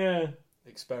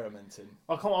experimenting.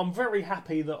 I'm very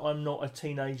happy that I'm not a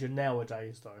teenager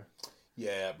nowadays, though.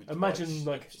 Yeah, imagine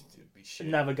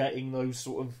navigating those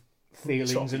sort of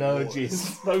feelings and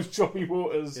urges, those choppy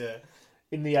waters. Yeah,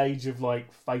 in the age of like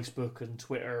Facebook and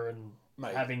Twitter and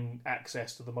having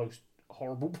access to the most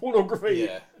horrible pornography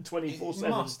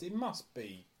 24/7. It must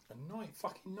be a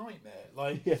fucking nightmare.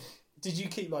 Like, did you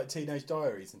keep like teenage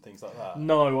diaries and things like that?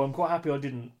 No, I'm quite happy I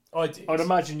didn't. I did. I'd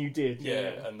imagine you did.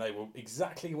 Yeah, and they were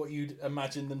exactly what you'd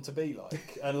imagine them to be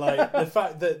like. And like the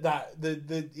fact that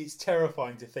it's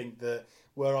terrifying to think that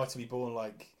were I to be born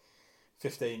like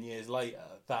 15 years later,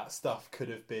 that stuff could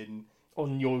have been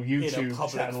on your in YouTube a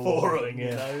public channel forum, or something, yeah.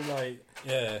 you know, like,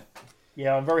 yeah.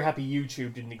 Yeah, I'm very happy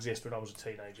YouTube didn't exist when I was a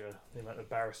teenager. The amount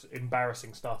of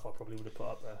embarrassing stuff I probably would have put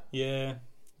up there. Yeah.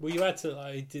 Well, you had to,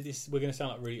 like, do this. We're going to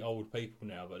sound like really old people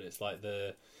now, but it's like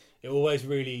it always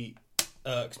really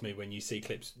irks me when you see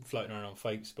clips floating around on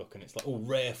Facebook and it's like all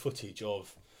rare footage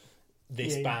of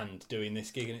this band doing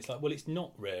this gig, and it's like, well, it's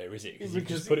not rare, is it? Because you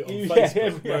just put it on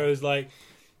Facebook. Yeah. Whereas, like,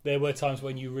 there were times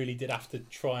when you really did have to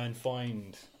try and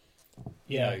find,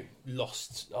 you know,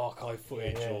 lost archive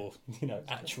footage or, you know,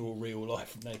 actual real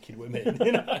life naked women.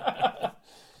 You know?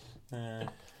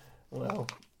 Well,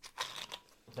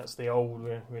 that's the old.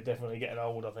 We're definitely getting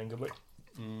old, I think, a bit.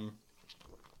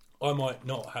 I might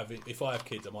not have it. If I have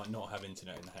kids, I might not have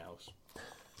internet in the house.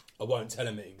 I won't tell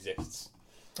them it exists.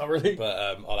 Oh, really? But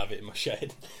I'll have it in my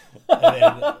shed. And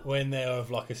then when they're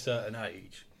of like a certain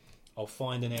age, I'll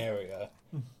find an area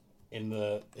in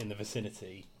the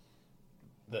vicinity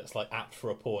that's like apt for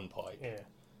a porn pipe. Yeah.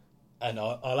 And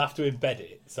I'll have to embed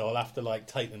it, so I'll have to like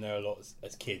take them there a lot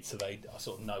as kids, so I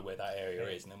sort of know where that area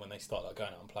is. And then when they start like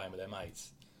going out and playing with their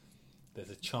mates, there's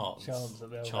a chance that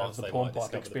they'll have the they porn might pipe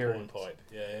discover experience. the porn pipe.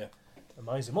 Yeah.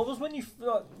 Amazing. What was when you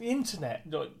the internet?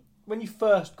 Like, when you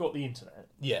first got the internet?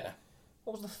 Yeah.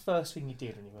 What was the first thing you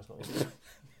did when you first got the internet?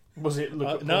 Was it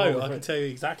look at no, porn? I can tell you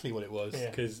exactly what it was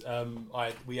because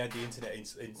we had the internet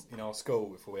in our school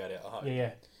before we had it at home.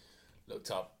 Yeah.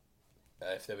 Looked up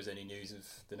if there was any news of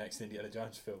the next Indiana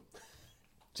Jones film.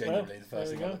 Genuinely, the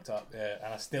first thing I looked up. Yeah,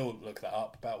 and I still look that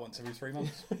up about once every 3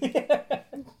 months.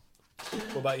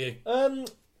 What about you? Well,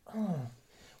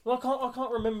 I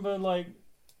can't remember like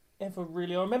ever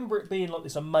really. I remember it being like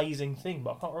this amazing thing,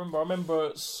 but I can't remember. I remember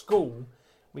at school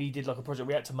we did like a project.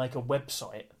 We had to make a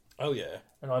website. Oh yeah.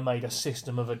 And I made a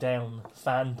System of a Down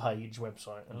fan page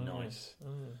website. Nice.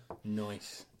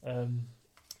 Nice.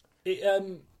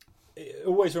 It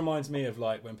always reminds me of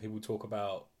like when people talk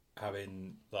about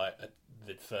having like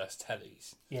the first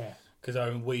tellies. Yeah.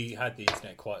 Because we had the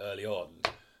internet quite early on,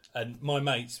 and my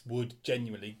mates would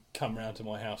genuinely come round to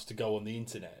my house to go on the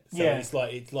internet. So it's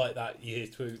like that. You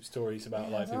hear stories about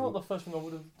like that's not the first thing I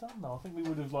would have done though. I think we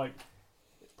would have like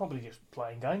probably just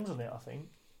playing games on it. I think.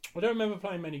 I don't remember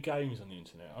playing many games on the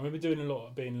internet. I remember being in a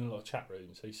lot of chat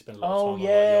rooms. So you spend a lot of time on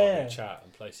Yahoo chat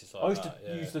and places like that. I used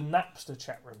to use the Napster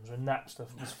chat rooms when Napster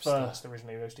was first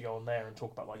originally. We used to go on there and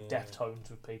talk about like Deftones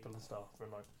with people and stuff.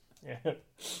 And like,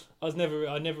 I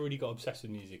never really got obsessed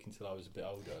with music until I was a bit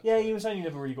older. Yeah, you were saying you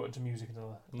never really got into music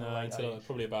until until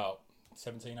probably about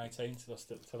 17, 18 till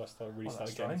I started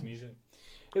getting into music.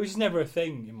 It was just never a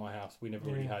thing in my house. We never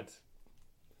really had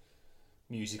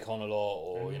music on a lot,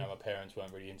 or you know, my parents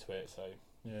weren't really into it. So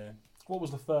yeah. What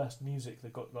was the first music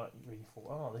that got like really thought,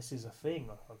 oh, this is a thing?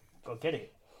 I get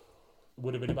it.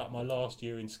 Would have been about my last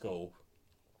year in school,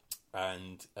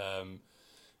 and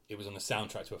it was on the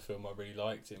soundtrack to a film I really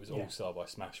liked. It was All Star by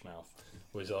Smash Mouth.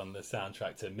 Was on the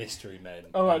soundtrack to Mystery Men.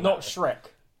 Oh right, not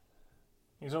Shrek.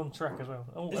 He's on Shrek as well.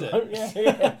 Oh, is it?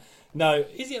 Yeah. No,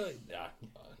 is it? Like, no.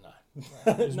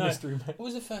 It was Mystery Men. What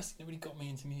was the first thing that really got me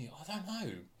into music? I don't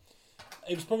know.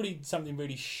 It was probably something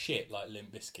really shit like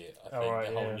Limp Bizkit, I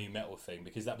think, the whole new metal thing,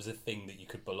 because that was a thing that you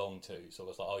could belong to. So I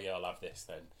was like, oh yeah, I'll have this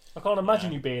then. I can't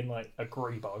imagine you being like a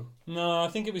Grebo. No, I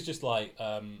think it was just like,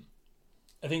 I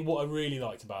think what I really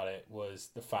liked about it was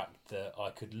the fact that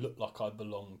I could look like I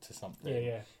belonged to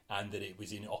something, and that it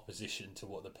was in opposition to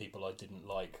what the people I didn't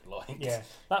liked. Yeah,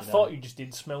 that fart you just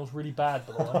did smells really bad,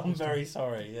 by the way. I'm very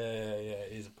sorry. Yeah,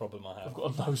 it is a problem I have. I've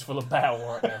got a nose full of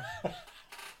bowel right now.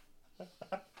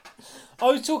 I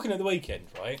was talking at the weekend,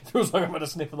 right? Feels like I'm going to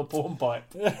sniff of the porn pipe.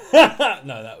 No,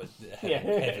 that was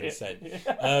heaven sent.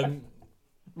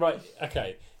 Right,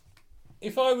 okay.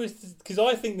 If I was, because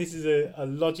I think this is a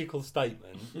logical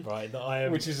statement, right? That I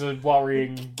am, which is a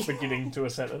worrying beginning to a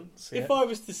sentence. Yeah. If I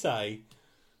was to say,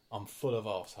 I'm full of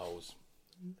arseholes.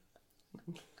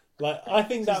 Like, I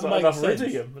think that makes sense.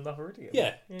 Another idiom.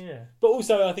 Yeah. But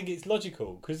also, I think it's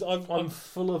logical because I'm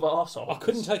full of arseholes. I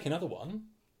couldn't take another one.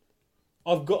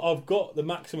 I've got the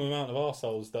maximum amount of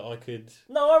arseholes that I could.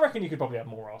 No, I reckon you could probably have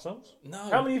more arseholes. No.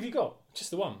 How many have you got? Just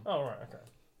the one. Oh right, okay.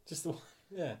 Just the one.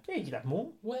 Yeah. Yeah, you could have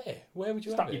more. Where? Where would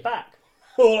you Stuck have your it? back.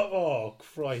 Oh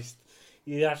Christ!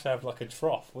 You'd have to have like a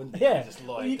trough, wouldn't you? Yeah. Just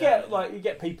lie well, you down.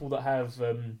 get people that have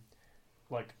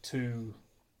like two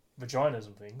vaginas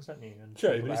and things, don't you? And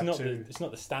true, but it's not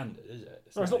the standard, is it?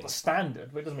 It's not the standard,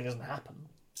 but it doesn't mean it doesn't happen.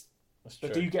 That's true.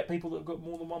 But do you get people that have got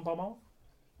more than one bum hole?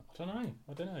 I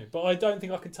don't know. But I don't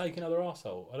think I could take another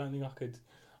arsehole. I don't think I could.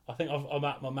 I think I'm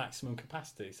at my maximum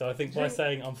capacity. So I think by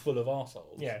saying I'm full of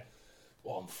arseholes,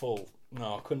 Oh, I'm full.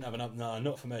 No, I couldn't have another. No,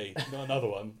 not for me. Not another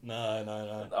one.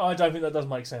 No. I don't think that does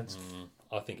make sense.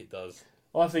 I think it does.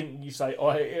 I think you say,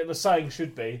 the saying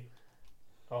should be,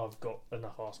 I've got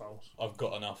enough arseholes. I've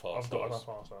got enough arseholes. I've got enough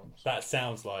arseholes. That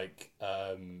sounds like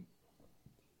an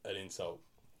insult.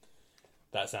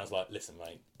 That sounds like, listen,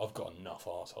 mate, I've got enough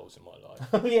arseholes in my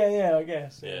life. yeah, I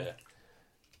guess. Yeah.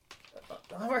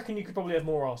 I reckon you could probably have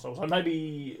more arseholes. Like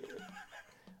maybe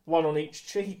one on each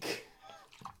cheek.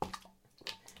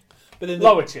 But then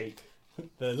lower cheek.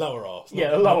 The lower arse.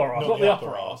 Yeah, the lower arse, not the upper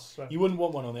arse. So. You wouldn't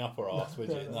want one on the upper arse, would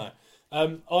you?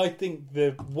 No. I think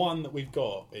the one that we've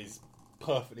got is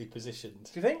perfectly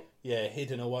positioned. Do you think? Yeah,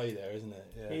 hidden away there, isn't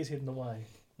it? Yeah. It is hidden away.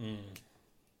 Mm.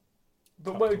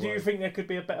 But where do you think there could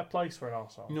be a better place for an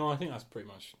arsehole? No, I think that's pretty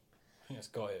much... I think that's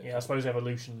got it. Yeah, I suppose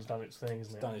evolution's done its thing,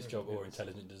 isn't it? It's done its job, or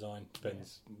intelligent design.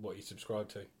 Depends what you subscribe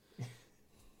to.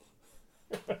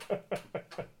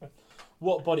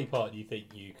 What body part do you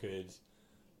think you could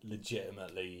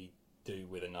legitimately do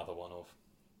with another one of?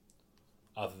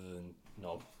 Other than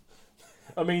knob.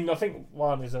 I mean, I think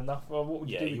one is enough. Well, what would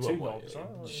you do with two knobs?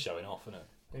 Just showing off, isn't it?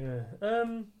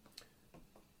 Yeah.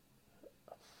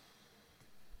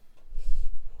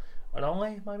 An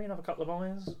eye, maybe another couple of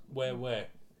eyes. Where?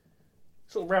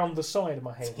 Sort of round the side of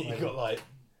my head. You got like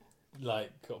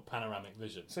got panoramic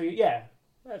vision. So yeah,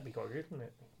 that'd be quite good, wouldn't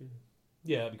it?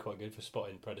 Yeah, that'd be quite good for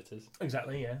spotting predators.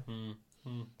 Exactly. Yeah.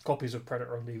 Copies of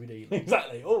Predator on DVD.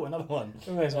 Exactly. Oh, another one.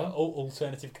 Oh, there's one.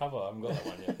 Alternative cover. I haven't got that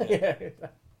one yet. Yeah.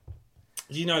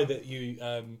 Do you know that you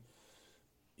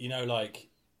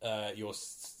your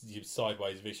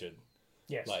sideways vision?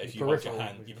 Yes. Like if you hold your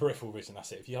hand, your peripheral vision.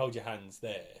 That's it. If you hold your hands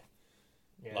there,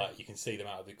 like you can see them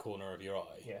out of the corner of your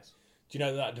eye. Yes. Do you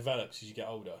know that develops as you get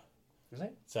older? Is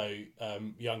it? So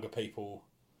younger people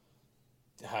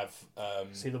have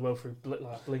see the world through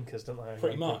blinkers, don't they?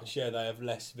 Pretty much, yeah. They have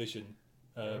less vision,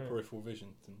 peripheral vision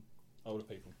than older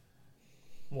people.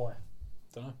 Why?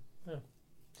 Don't know.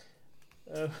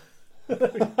 Yeah. Do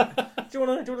you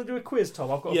want to do a quiz,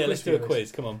 Tom? I've got a quiz. Let's do a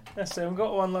quiz. Come on. Let's see. I've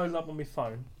got one loaded up on my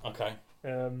phone. Okay.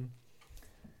 My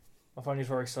phone is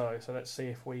very slow, so let's see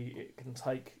if it can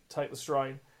take the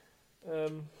strain.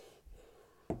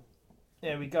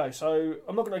 There we go. So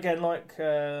I'm not going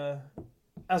to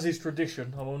as is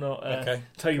tradition. I will not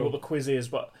tell you what the quiz is,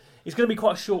 but it's going to be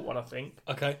quite a short one, I think.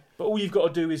 Okay. But all you've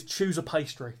got to do is choose a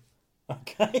pastry.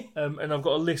 Okay. And I've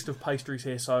got a list of pastries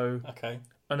here. So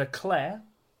an eclair.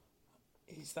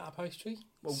 Is that a pastry?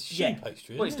 Well,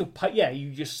 pastry. Well, it's still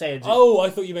you just said. Oh, I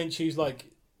thought you meant choose like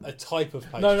a type of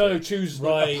pastry. No, choose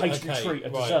a pastry treat, a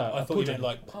dessert. I thought you meant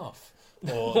like puff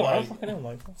or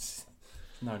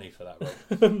no need for that, Rob.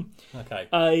 Okay.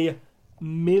 A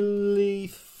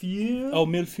millefeuille. Oh,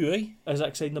 millefeuille. As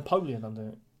I say, Napoleon under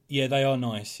it. Yeah, they are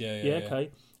nice. Yeah. Okay.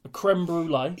 A creme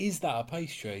brulee. Is that a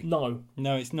pastry? No,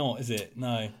 it's not. Is it?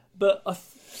 No. But it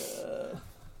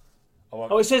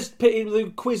says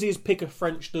the quiz is pick a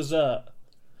French dessert.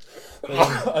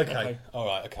 Okay. All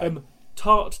right. Okay.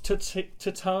 Tarte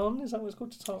tatin, is that what it's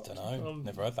called? I don't know.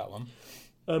 Never heard that one.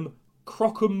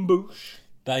 Croquembouche.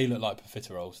 They look like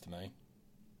profiteroles to me.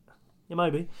 Yeah,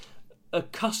 maybe. A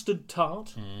custard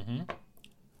tart. Mm-hmm.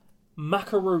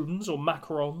 Macaroons or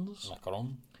macarons.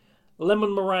 Macaron.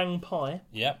 Lemon meringue pie.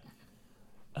 Yep.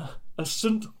 A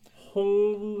St.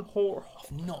 Honor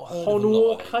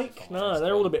cake. No,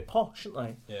 they're all a bit posh,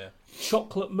 aren't they? Yeah.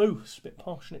 Chocolate mousse. A bit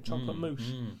posh, isn't it? Chocolate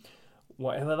mousse.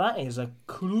 Whatever that is. A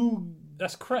Krug.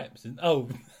 That's crepes. Oh,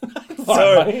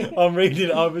 sorry. I was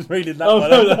reading that one.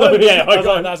 No, yeah, I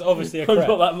got that's obviously a crepe. I'm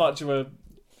not that much of a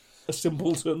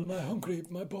simpleton.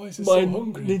 My boys are so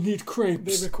hungry. They need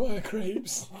crepes. They require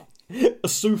crepes. A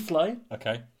souffle.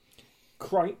 Okay.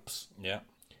 Crepes. Yeah.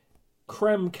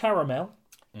 Creme caramel.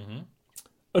 Mm-hmm.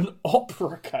 An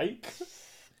opera cake.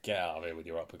 Get out of here with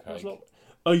your opera cake.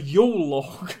 A Yule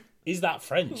log. Is that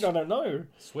French? I don't know.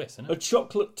 Swiss, isn't A it?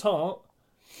 chocolate tart.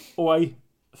 Or a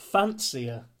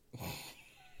fancier.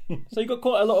 So you've got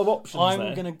quite a lot of options.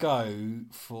 I'm going to go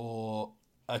for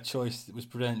a choice that was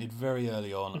presented very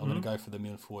early on. I'm going to go for the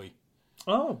millefeuille.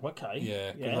 Oh, okay.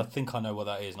 Yeah, because I think I know what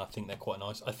that is, and I think they're quite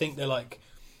nice. I think they're like,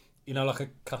 like a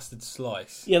custard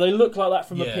slice. Yeah, they look like that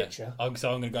from the picture. So I'm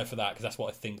going to go for that because that's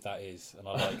what I think that is, and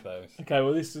I like those. Okay,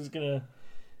 well, this is going to...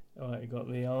 All right, you got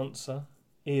the answer.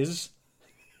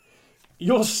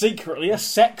 You're secretly a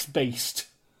sex beast.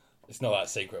 It's not that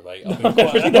secret, mate. Not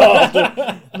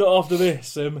after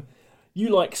this. You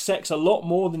like sex a lot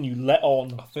more than you let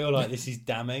on. I feel like this is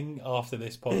damning after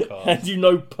this podcast. And you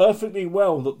know perfectly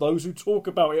well that those who talk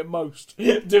about it most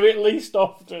do it least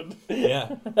often.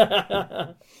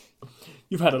 Yeah.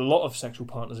 You've had a lot of sexual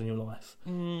partners in your life.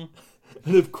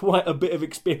 and have quite a bit of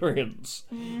experience.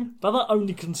 But that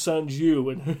only concerns you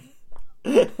and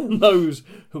those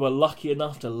who are lucky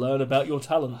enough to learn about your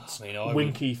talents. I mean, I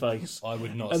Winky face. I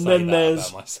would not And say then that there's-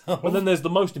 about myself. And then there's the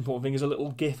most important thing is a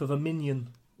little gif of a minion.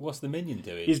 What's the minion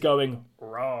doing? He's going,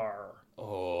 "Rawr."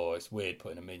 Oh, it's weird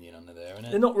putting a minion under there, isn't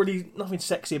They're it? not really nothing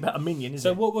sexy about a minion, is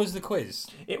So it? what was the quiz?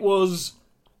 It was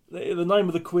the name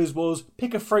of the quiz was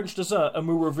pick a French dessert and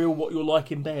we'll reveal what you're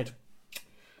like in bed.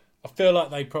 I feel like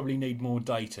they probably need more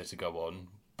data to go on,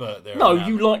 but they're No,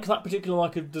 you like that particular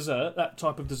like of dessert, that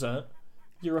type of dessert.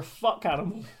 You're a fuck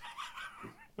animal.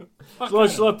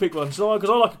 Shall I pick one? Because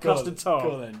I like a custard tart.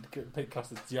 Go on then. Pick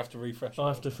custard. Do you have to refresh? I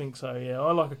have to think so. Yeah,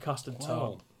 I like a custard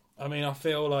tart. Wow. I mean, I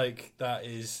feel like that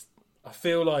is. I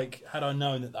feel like had I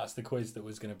known that that's the quiz that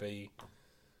was going to be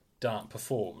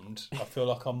performed, I feel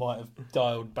like I might have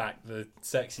dialed back the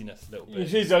sexiness a little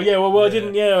bit. So yeah, well, I Yeah.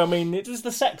 didn't. Yeah, I mean, it was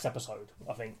the sex episode.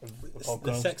 I think of the The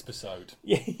podcast. sex episode.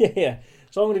 Yeah.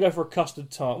 So I'm going to go for a custard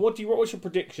tart. What's your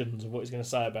predictions of what he's going to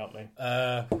say about me?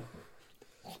 I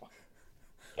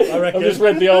reckon. I've just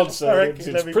read the answer. I reckon, It's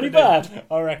let me pretty predict. bad.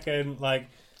 I reckon, like,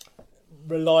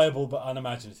 reliable but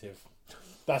unimaginative.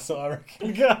 That's what I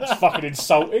reckon. It's fucking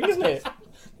insulting, isn't it?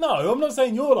 No, I'm not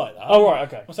saying you're like that. Oh right,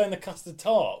 okay. I'm saying the custard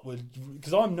tart would,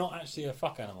 because I'm not actually a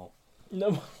fuck animal.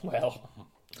 No, well,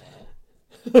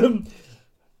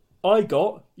 I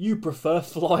got. You prefer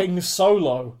flying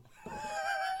solo.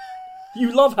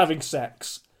 You love having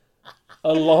sex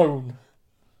alone.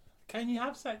 Can you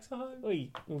have sex alone?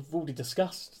 We've already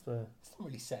discussed the. It's not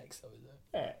really sex, though, is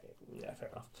it? Yeah, fair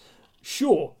enough.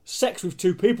 Sure, sex with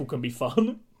two people can be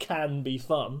fun.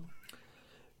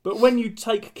 But when you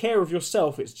take care of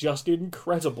yourself, it's just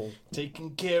incredible.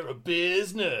 Taking care of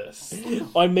business.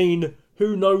 I mean,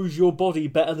 who knows your body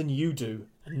better than you do?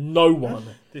 No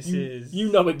one.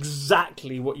 You know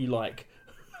exactly what you like.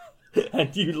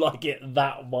 And you like it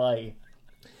that way.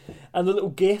 And the little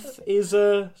gif is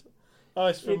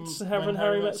it's having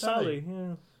Harry Met Sally.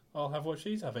 Yeah. I'll have what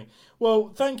she's having.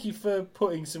 Well, thank you for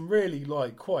putting some really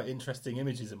quite interesting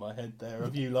images in my head there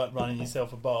of you running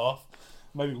yourself a bath,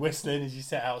 maybe whistling as you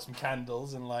set out some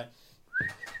candles and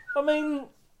I mean,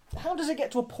 how does it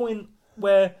get to a point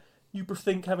where you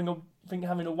think having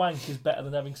a wank is better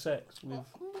than having sex with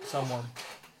someone?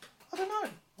 I don't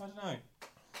know.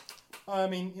 I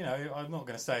mean, I'm not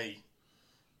going to say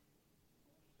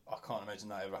I can't imagine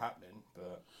that ever happening,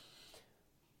 but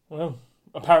Well,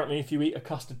 apparently, if you eat a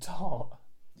custard tart,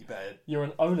 you better. you're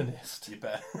an onanist. You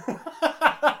better.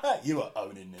 You are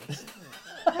owning this.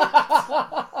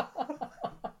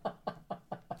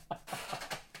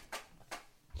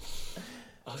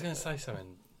 I was going to say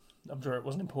something. I'm sure it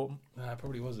wasn't important. No, it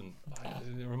probably wasn't.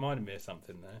 It reminded me of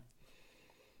something there.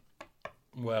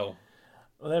 Well,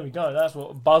 there we go. That's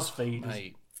what BuzzFeed has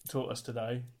mate, taught us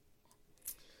today.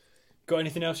 got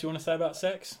anything else you want to say about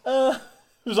sex?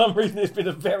 For some reason, it's been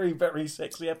a very, very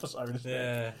sexy episode. Isn't it?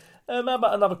 Yeah. How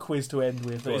about another quiz to end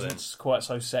with that Go on isn't quite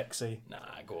so sexy? Nah,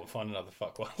 go on, find another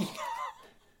fuck one.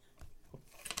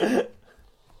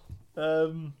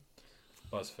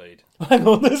 BuzzFeed. Hang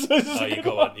on, Oh, you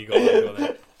got one. Go on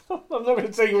then. I'm not going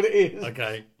to tell you what it is.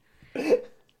 Okay.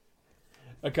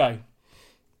 Okay.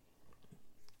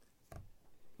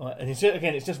 Right, and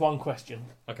it's just one question,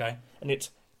 Okay. and it's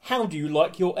how do you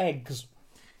like your eggs?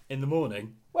 In the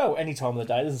morning. Well, any time of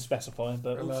the day, it doesn't specify,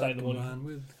 but we'll say in the morning. Man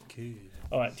with kids.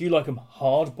 All right, do you like them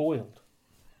hard boiled?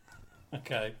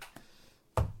 Okay.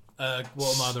 What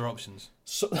are my other options?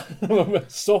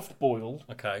 Soft boiled,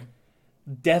 Okay.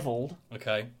 deviled,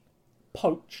 Okay.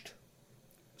 poached,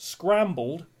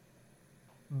 scrambled,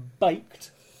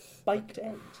 baked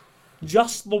eggs.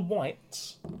 Just the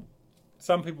whites.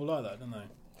 Some people like that, don't they?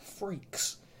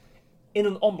 Freaks. In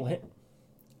an omelette,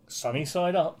 sunny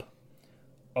side up,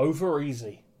 over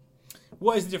easy.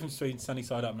 What is the difference between sunny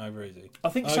side up and over easy? I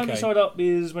think sunny Okay. side up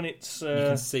is when it's. You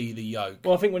can see the yolk.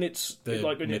 Well, I think when it's The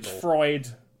when it's middle. fried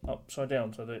upside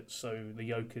down, so the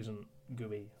yolk isn't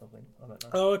gooey. I don't know.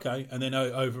 Oh, okay. And then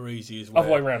over easy is where...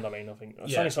 Other way around, I mean. I think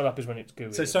Yeah. sunny side up is when it's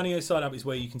gooey. So sunny side up is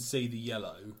where you can see the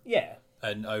yellow, Yeah.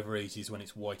 and over easy is when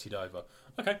it's whited over.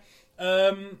 Okay.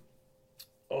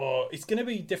 It's going to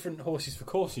be different horses for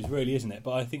courses, really, isn't it?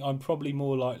 But I think I'm probably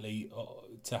more likely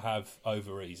to have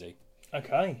over easy.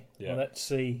 Okay. Yeah. Well, let's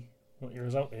see what your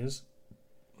result is.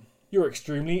 You're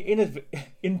extremely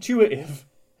intuitive.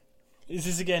 Is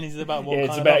this again? Is it about what Yeah, kind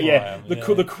it's of about lover I am?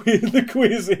 The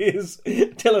quiz is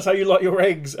tell us how you like your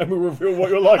eggs, and we'll reveal what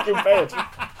you're like in bed.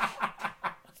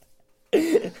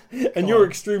 And you're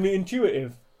extremely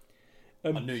intuitive.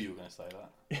 I knew you were going to say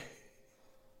that.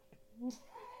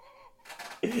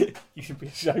 You should be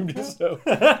ashamed of yourself.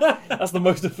 That's the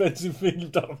most offensive thing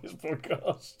you've done on this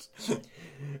podcast.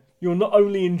 You're not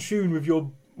only in tune with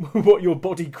what your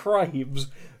body craves,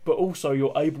 but also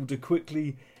you're able to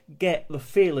quickly get the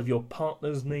feel of your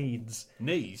partner's needs.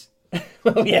 Knees?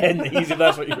 Well, yeah, needs, if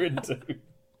that's what you're into.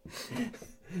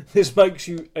 This makes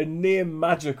you a near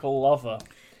magical lover.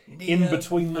 In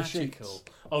between the sheets.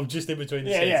 Oh, just in between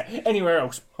the Yeah, sheets. yeah. Anywhere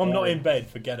else. I'm not in bed.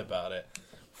 Forget about it.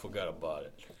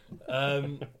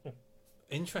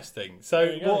 Interesting.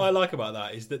 So what I like about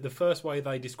that is that the first way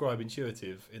they describe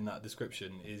intuitive in that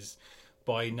description is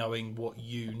by knowing what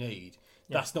you need.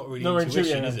 Yeah. That's not really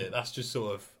intuition, is it? That's just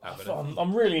sort of...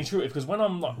 I'm really intuitive because when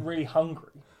I'm like really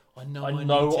hungry, I know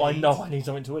I need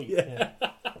something to eat. Yeah.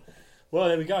 Well,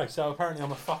 there we go. So apparently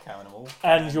I'm a fuck animal.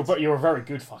 And you're a very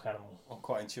good fuck animal. I'm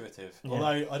quite intuitive. Yeah.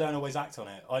 Although I don't always act on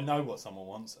it. I know what someone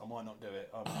wants. I might not do it.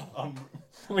 I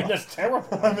mean, that's terrible.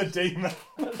 I'm a demon.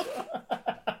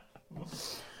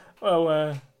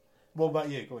 Well, what about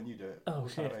you? Go on, you do it. Oh,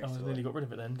 shit. I nearly got rid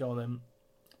of it then. Go on then.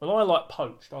 Well, I like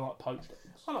poached. I like poached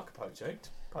eggs. I like a poached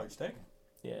egg.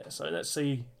 Yeah, so let's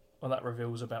see what that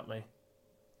reveals about me.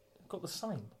 I've got the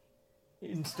same.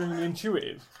 Extremely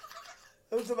intuitive.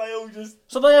 So they all just...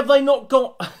 So have they not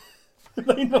got...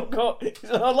 They not got...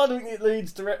 I like to think it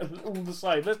leads to all the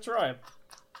same. Let's try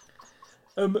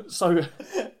it. So...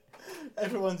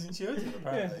 Everyone's intuitive,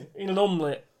 apparently. Yeah. In an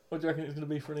omelette. What do you reckon it's going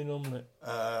to be for an omelette?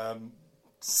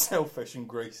 Selfish and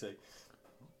greasy.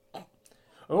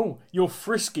 Oh, you're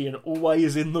frisky and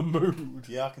always in the mood.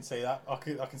 Yeah, I can see that. I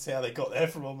can see how they got there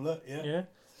from omelette, yeah. Yeah.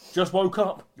 Just woke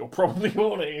up. You're probably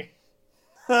horny.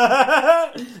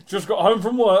 Just got home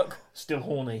from work. Still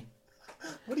horny.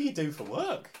 What do you do for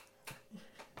work?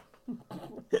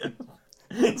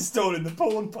 Installing the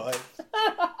porn pipe.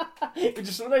 They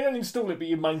don't install it, but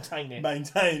you maintain it.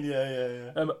 Maintain,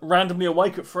 yeah. Randomly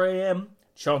awake at 3 a.m.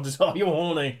 Chances are you're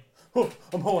horny. Oh,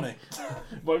 I'm horny.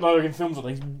 But like in films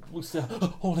like these,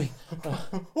 horny.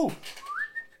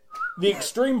 The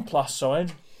extreme plus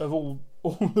side of all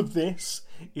of this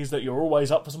is that you're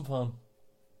always up for some fun.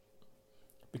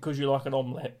 Because you like an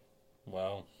omelette.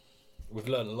 Well, we've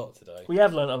learned a lot today. We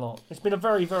have learned a lot. It's been a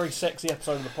very, very sexy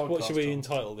episode of the podcast. What should we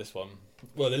entitle this one?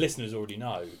 Well, the listeners already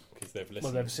know because they've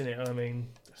listened. Well, they've seen it. I mean,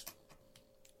 just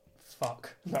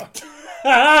fuck. No.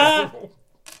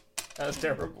 That's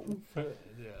terrible.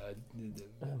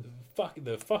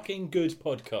 The fucking good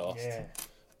podcast. Yeah.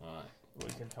 Alright. We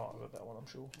can come up with a better one, I'm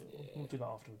sure. Yeah. We'll do that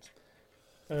afterwards.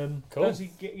 Cool.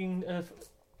 Fancy getting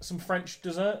some French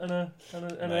dessert and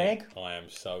an egg? I am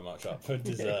so much up for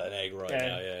dessert and egg right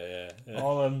now.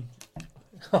 Yeah.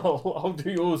 I'll do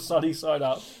yours sunny side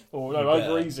up, or no,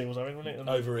 over easy or something, wouldn't it?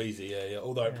 Over easy, yeah.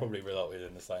 Although it probably resulted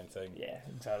in the same thing. Yeah,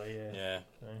 exactly. Yeah.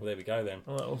 Well, there we go then.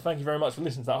 All right, well, thank you very much for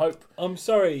listening to that. Hope. I'm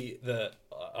sorry that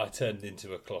I turned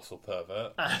into a colossal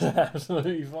pervert.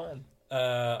 Absolutely fine.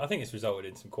 I think it's resulted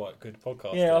in some quite good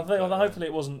podcasting. Yeah, I think hopefully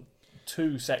it wasn't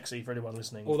too sexy for anyone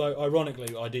listening. Although,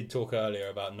 ironically, I did talk earlier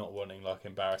about not wanting like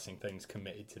embarrassing things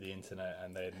committed to the internet,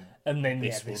 and then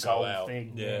this will go out.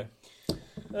 Thing, yeah.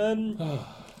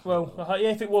 Well,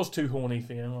 if it was too horny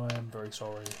for you, I am very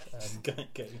sorry.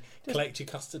 Collect your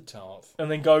custard tart.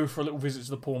 And then go for a little visit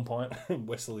to the porn pipe.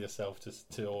 Whistle yourself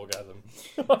to orgasm.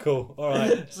 Cool. All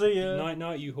right. See ya.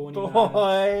 Night, you horny Bye. man.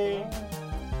 Bye.